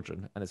is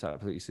Georgian, and it's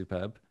absolutely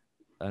superb.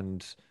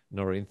 And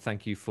Noreen,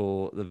 thank you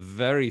for the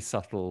very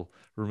subtle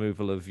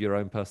removal of your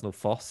own personal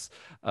foss.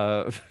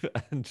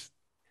 And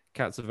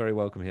cats are very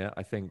welcome here,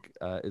 I think,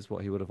 is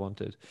what he would have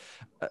wanted.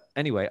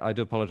 Anyway, I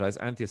do apologize.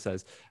 Anthea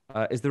says,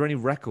 is there any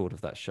record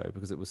of that show?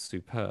 Because it was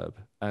superb.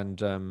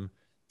 And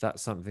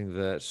that's something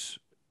that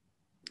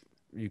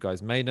you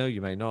guys may know,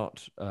 you may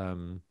not.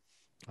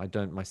 I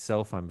don't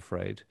myself, I'm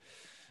afraid.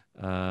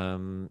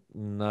 No,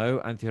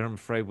 Anthea, I'm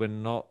afraid we're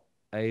not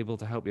able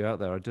to help you out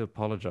there. I do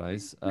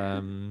apologize.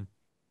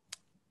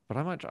 But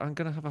I'm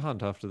going to have a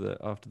hunt after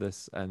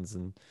this ends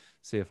and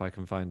see if I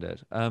can find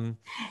it. I'm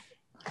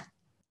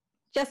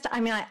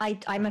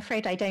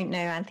afraid I don't know,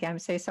 Anthea. I'm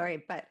so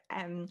sorry, but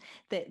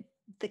the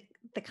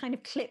kind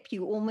of clip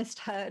you almost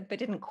heard but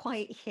didn't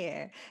quite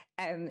hear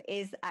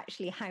is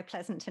actually How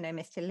Pleasant to Know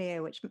Mr.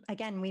 Lear, which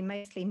again we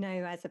mostly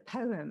know as a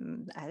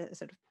poem,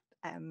 sort of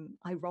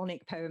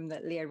ironic poem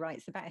that Lear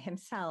writes about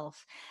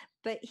himself.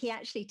 But he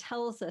actually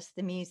tells us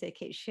the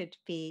music, it should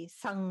be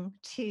sung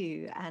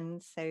to.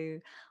 And so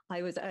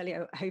I was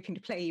earlier hoping to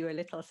play you a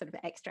little sort of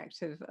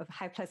extract of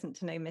How Pleasant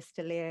to Know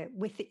Mr. Lear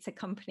with its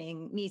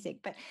accompanying music.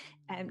 But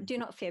do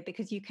not fear,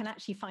 because you can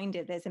actually find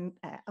it. There's a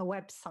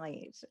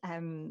website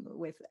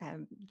with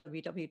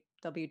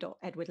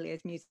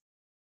www.edwardlearsmusic.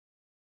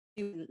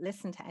 You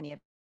listen to any of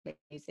the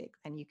music,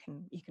 then you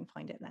can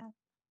find it there.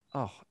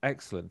 Oh,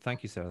 excellent.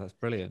 Thank you, Sarah. That's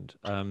brilliant.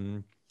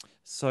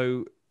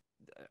 So,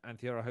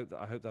 Anthea, I hope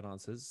that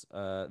answers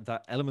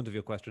that element of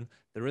your question.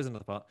 There is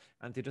another part.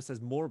 Anthea just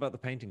says, more about the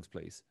paintings,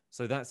 please.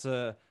 So that's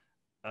a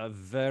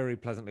very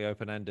pleasantly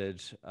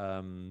open-ended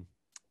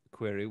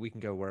query. We can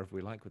go wherever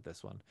we like with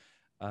this one.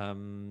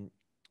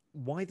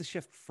 Why the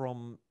shift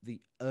from the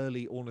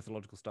early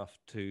ornithological stuff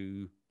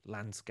to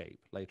landscape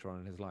later on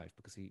in his life?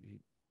 Because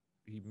he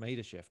made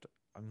a shift.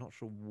 I'm not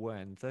sure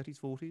when, 30s,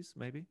 40s,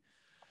 maybe?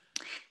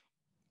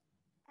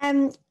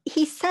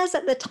 He says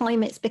at the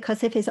time it's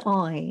because of his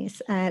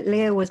eyes.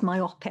 Lear was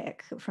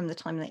myopic from the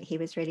time that he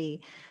was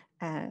really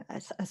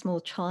a small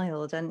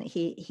child, and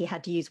he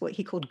had to use what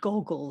he called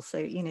goggles,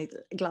 so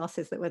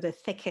glasses that were the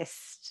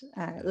thickest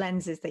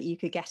lenses that you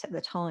could get at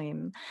the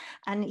time.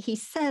 And he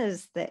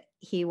says that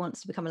he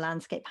wants to become a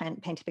landscape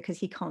painter because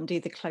he can't do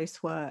the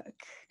close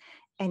work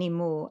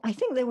anymore. I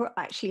think there were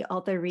actually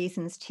other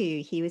reasons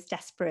too. He was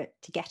desperate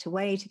to get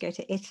away, to go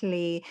to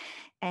Italy.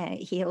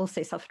 He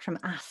also suffered from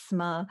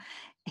asthma.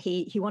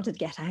 He wanted to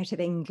get out of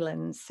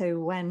England. So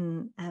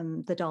when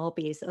the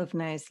Darbys of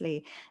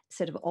Knowsley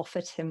sort of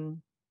offered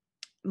him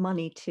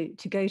money to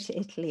go to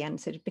Italy and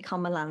sort of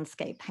become a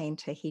landscape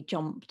painter, he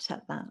jumped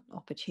at that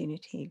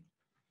opportunity.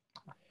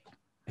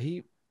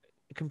 He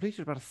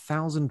completed about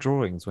 1,000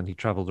 drawings when he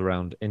traveled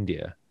around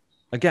India.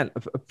 Again,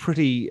 a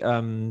pretty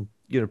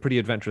pretty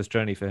adventurous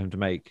journey for him to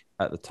make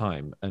at the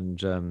time,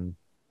 and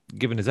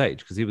given his age,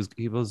 because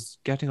he was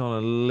getting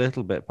on a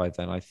little bit by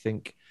then. I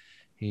think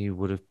he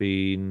would have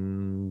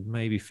been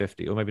maybe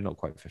 50, or maybe not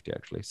quite 50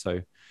 actually.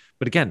 So,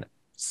 but again,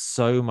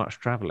 so much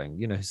traveling.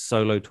 His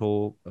solo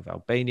tour of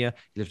Albania.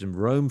 He lived in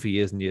Rome for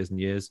years and years and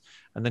years,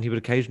 and then he would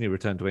occasionally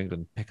return to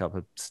England, pick up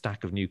a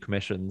stack of new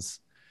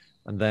commissions,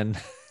 and then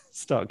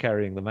start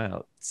carrying them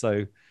out.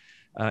 So,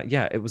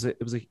 it was a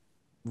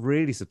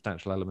really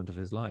substantial element of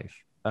his life.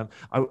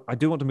 I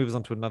do want to move us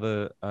on to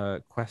another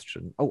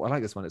question. Oh, I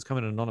like this one. It's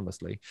coming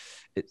anonymously.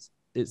 It's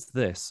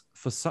this.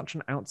 For such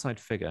an outside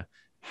figure,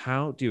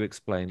 how do you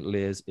explain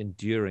Lear's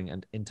enduring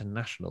and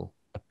international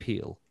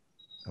appeal?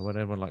 Would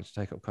anyone like to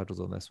take up cudgels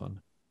on this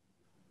one?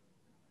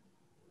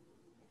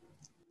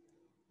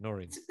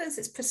 Noreen. I suppose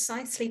it's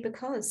precisely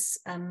because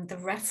the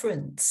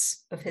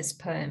reference of his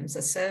poems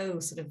are so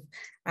sort of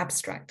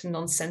abstract and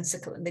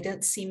nonsensical, and they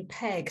don't seem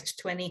pegged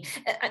to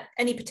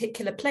any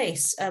particular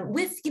place.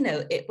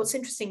 What's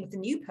interesting with the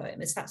new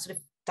poem is that sort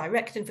of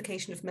direct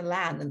invocation of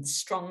Milan and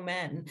strong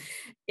men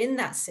in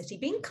that city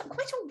being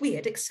quite a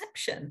weird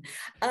exception.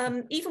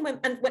 Even when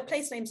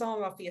place names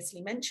are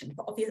obviously mentioned,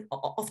 but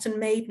often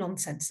made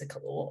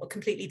nonsensical or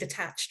completely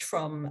detached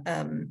from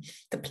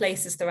the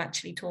places they're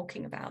actually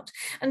talking about.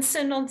 And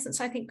so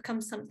nonsense, I think,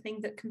 becomes something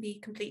that can be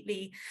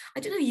completely,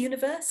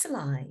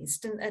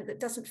 universalized and that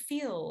doesn't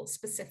feel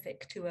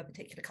specific to a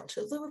particular culture,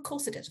 although of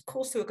course it is. Of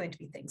course there are going to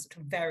be things that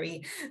are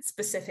very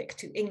specific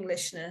to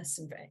Englishness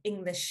and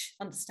English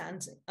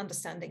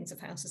understandings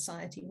of how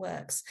society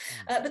works.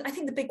 But I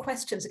think the big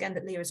questions, again,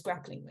 that Lear is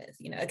grappling with,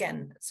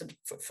 again, sort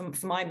of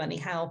for my money,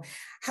 how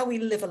we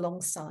live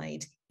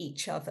alongside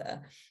each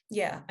other.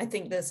 Yeah, I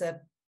think there's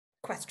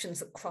questions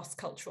that cross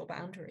cultural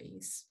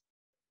boundaries.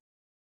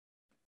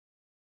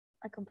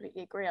 I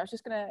completely agree. I was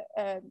just going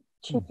to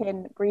chip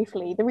in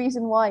briefly. The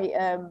reason why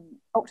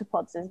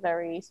Octopods is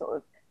very sort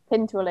of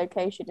pinned to a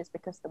location is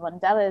because the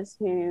Mundellas,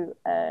 who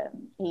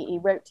he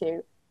wrote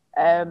to,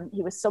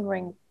 he was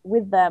summering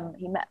with them.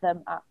 He met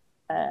them at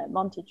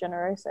Monte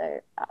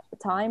Generoso at the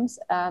Times,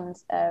 and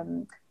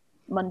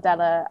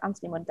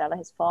Anthony Mundella,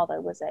 his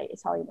father, was an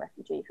Italian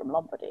refugee from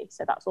Lombardy.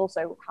 So that's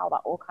also how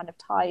that all kind of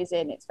ties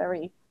in. It's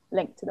very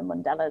linked to the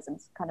Mundellas and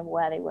kind of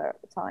where they were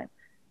at the time.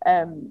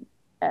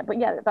 But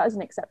yeah, that is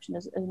an exception,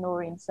 as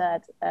Noreen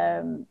said.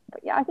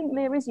 But yeah, I think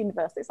Lear is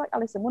universal. It's like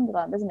Alice in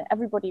Wonderland, isn't it?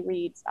 Everybody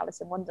reads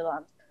Alice in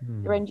Wonderland.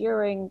 They're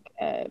enduring.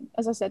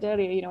 As I said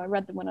earlier, I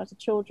read them when I was a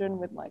children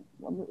with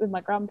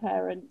my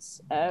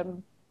grandparents.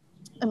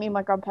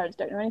 My grandparents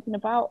don't know anything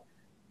about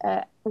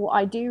what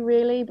I do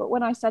really, but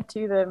when I said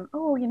to them,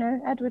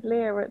 Edward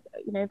Lear,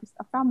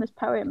 I found this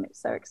poem,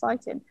 it's so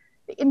exciting,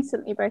 they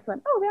instantly both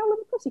went, oh, the Owl and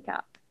the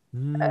Pussycat.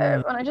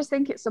 And I just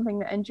think it's something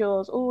that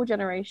endures all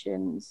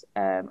generations.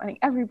 I think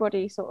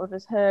everybody sort of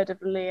has heard of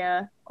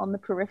Lear on the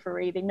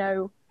periphery. They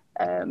know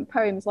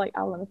poems like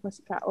Owl and the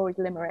Pussycat, or his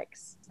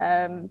limericks.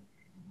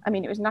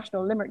 It was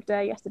National Limerick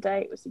Day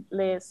yesterday. It was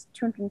Lear's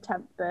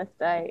 210th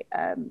birthday.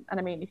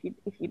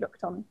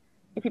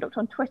 If you looked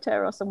on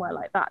Twitter or somewhere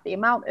like that, the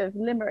amount of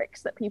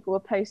limericks that people were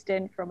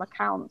posting from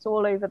accounts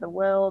all over the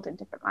world in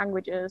different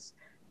languages,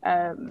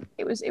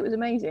 it was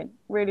amazing,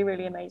 really,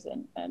 really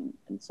amazing, and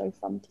so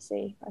fun to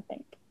see, I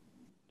think.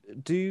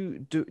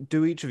 do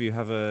each of you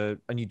have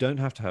and you don't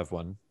have to have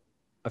one,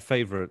 a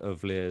favourite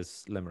of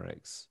Lear's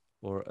limericks,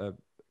 or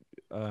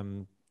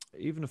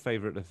even a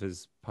favourite of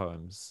his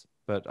poems?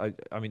 But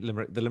I mean,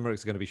 the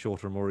limericks are going to be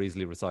shorter and more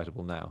easily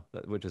recitable now,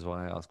 which is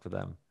why I ask for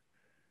them.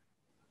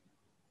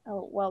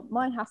 Oh, well,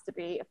 mine has to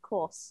be, of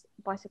course,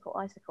 Bicycle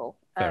Icicle.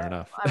 Fair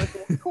enough. I would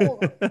be a fool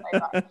not to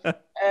say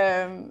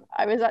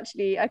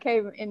that. I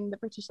came in the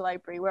British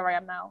Library where I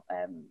am now.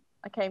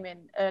 I came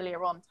in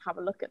earlier on to have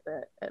a look at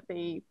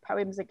the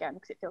poems again,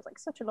 because it feels like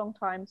such a long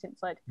time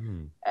since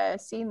I'd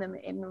seen them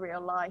in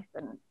real life.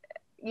 And,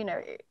 you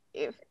know,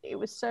 it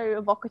was so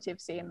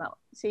evocative seeing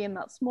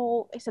that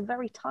small, it's a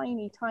very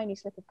tiny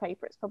slip of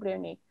paper. It's probably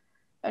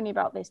only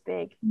about this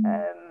big.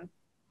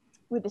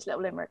 With this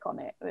little limerick on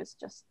it. It was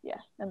just,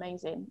 yeah,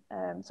 amazing.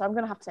 So I'm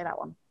going to have to say that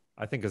one.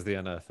 I think as the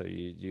unearther,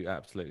 you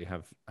absolutely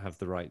have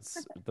the rights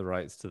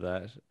to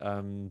that.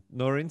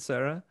 Noreen,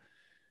 Sarah?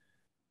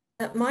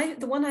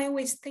 The one I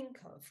always think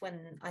of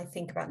when I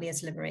think about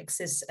Lear's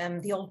limericks is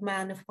the old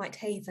man of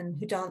Whitehaven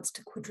who danced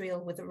a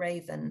quadrille with a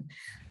raven.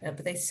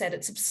 But they said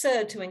it's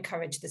absurd to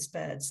encourage this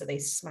bird, so they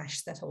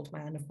smashed that old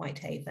man of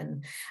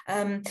Whitehaven.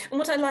 And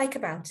what I like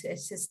about it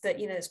is that,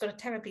 you know, it's got a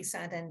terribly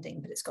sad ending,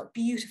 but it's got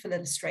beautiful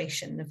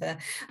illustration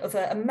of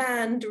a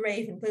man and a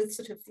raven, both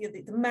sort of, you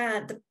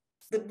know,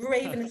 the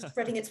raven is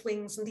spreading its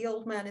wings and the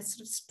old man is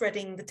sort of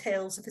spreading the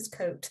tails of his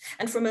coat.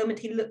 And for a moment,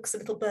 he looks a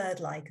little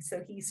bird-like, as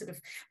though he's sort of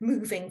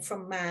moving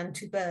from man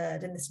to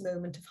bird in this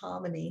moment of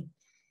harmony.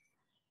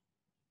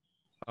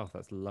 Oh,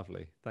 that's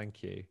lovely.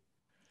 Thank you.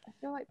 I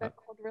feel like the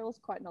quadrille is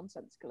quite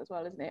nonsensical as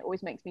well, isn't it? It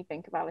always makes me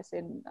think of Alice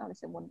in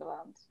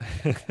Wonderland.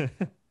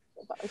 That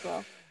as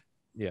well.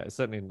 Yeah, it's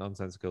certainly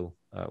nonsensical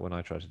when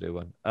I try to do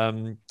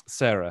one.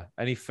 Sarah,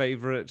 any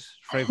favourite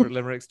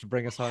limericks to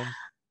bring us home?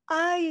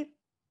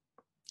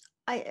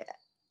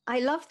 I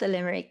love the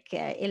limerick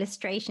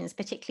illustrations,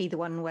 particularly the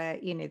one where,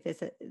 you know,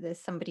 there's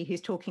somebody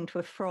who's talking to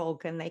a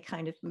frog and they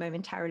kind of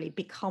momentarily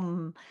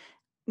become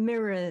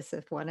mirrors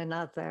of one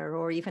another,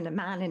 or even a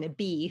man and a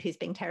bee who's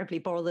being terribly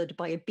bothered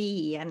by a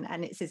bee, and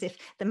it's as if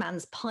the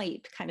man's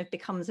pipe kind of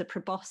becomes a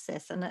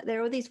proboscis, and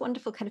there are these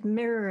wonderful kind of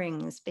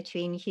mirrorings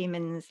between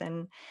humans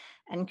and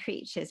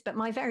creatures. But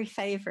my very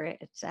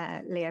favorite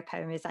Lear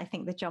poem is, I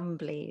think, the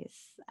Jumblies.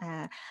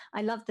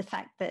 I love the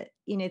fact that,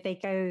 you know, they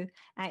go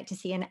out to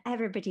sea and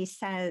everybody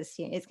says,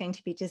 you know, it's going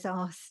to be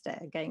disaster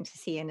going to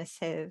sea in a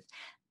sieve,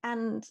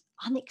 and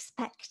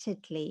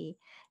unexpectedly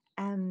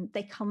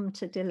they come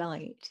to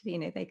delight. You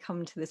know, they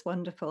come to this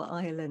wonderful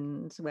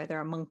island where there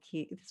are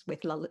monkeys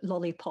with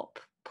lollipop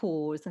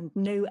paws and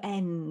no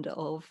end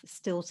of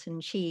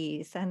Stilton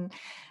cheese, and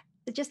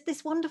just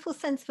this wonderful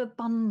sense of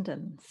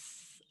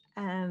abundance,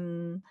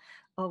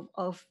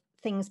 of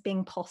things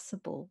being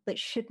possible that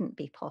shouldn't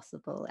be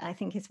possible. I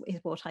think is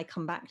what I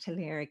come back to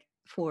Lear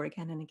for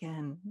again and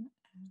again.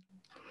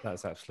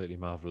 That's absolutely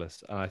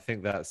marvelous, and I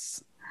think that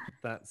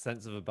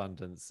sense of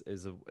abundance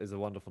is a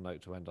wonderful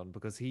note to end on,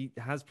 because he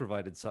has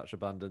provided such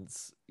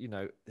abundance. You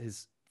know,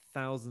 his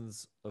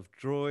thousands of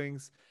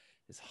drawings,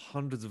 his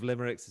hundreds of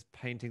limericks, his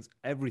paintings,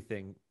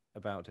 everything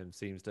about him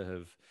seems to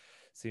have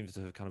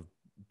kind of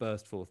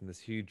burst forth in this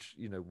huge,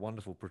 you know,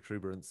 wonderful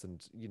protuberance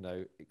and, you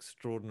know,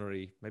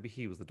 extraordinary. Maybe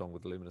he was the dong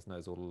with the luminous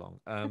nose all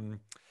along.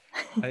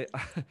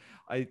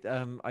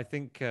 I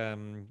think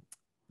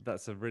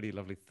that's a really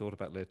lovely thought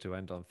about Lear to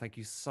end on. Thank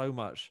you so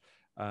much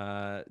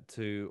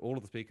to all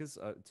of the speakers,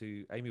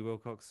 to Amy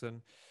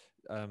Wilcockson,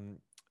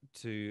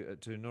 to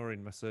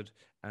Noreen Masud,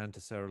 and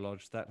to Sara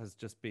Lodge. That has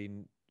just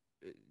been,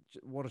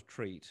 what a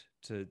treat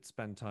to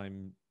spend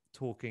time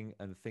talking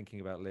and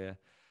thinking about Lear.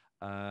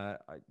 I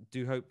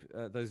do hope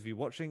those of you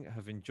watching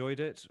have enjoyed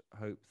it.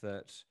 Hope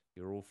that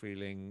you're all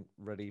feeling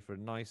ready for a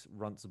nice,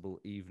 runcible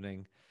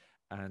evening.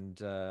 And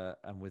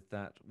with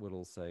that, we'll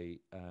all say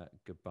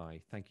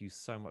goodbye. Thank you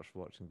so much for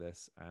watching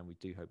this, and we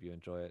do hope you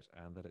enjoy it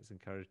and that it's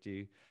encouraged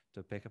you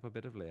to pick up a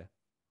bit of Lear.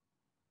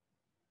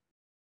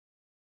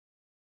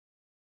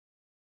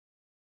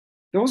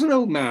 There was an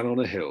old man on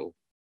a hill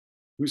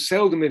who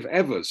seldom, if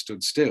ever,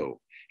 stood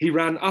still. He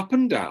ran up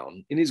and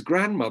down in his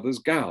grandmother's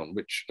gown,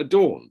 which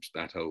adorned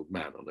that old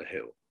man on a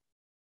hill.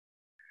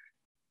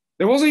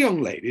 There was a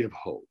young lady of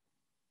Hull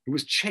who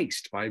was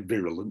chased by a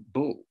virulent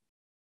bull.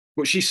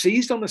 But she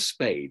seized on a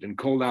spade and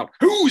called out,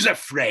 "Who's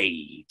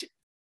afraid?"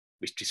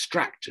 which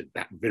distracted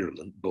that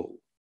virulent bull.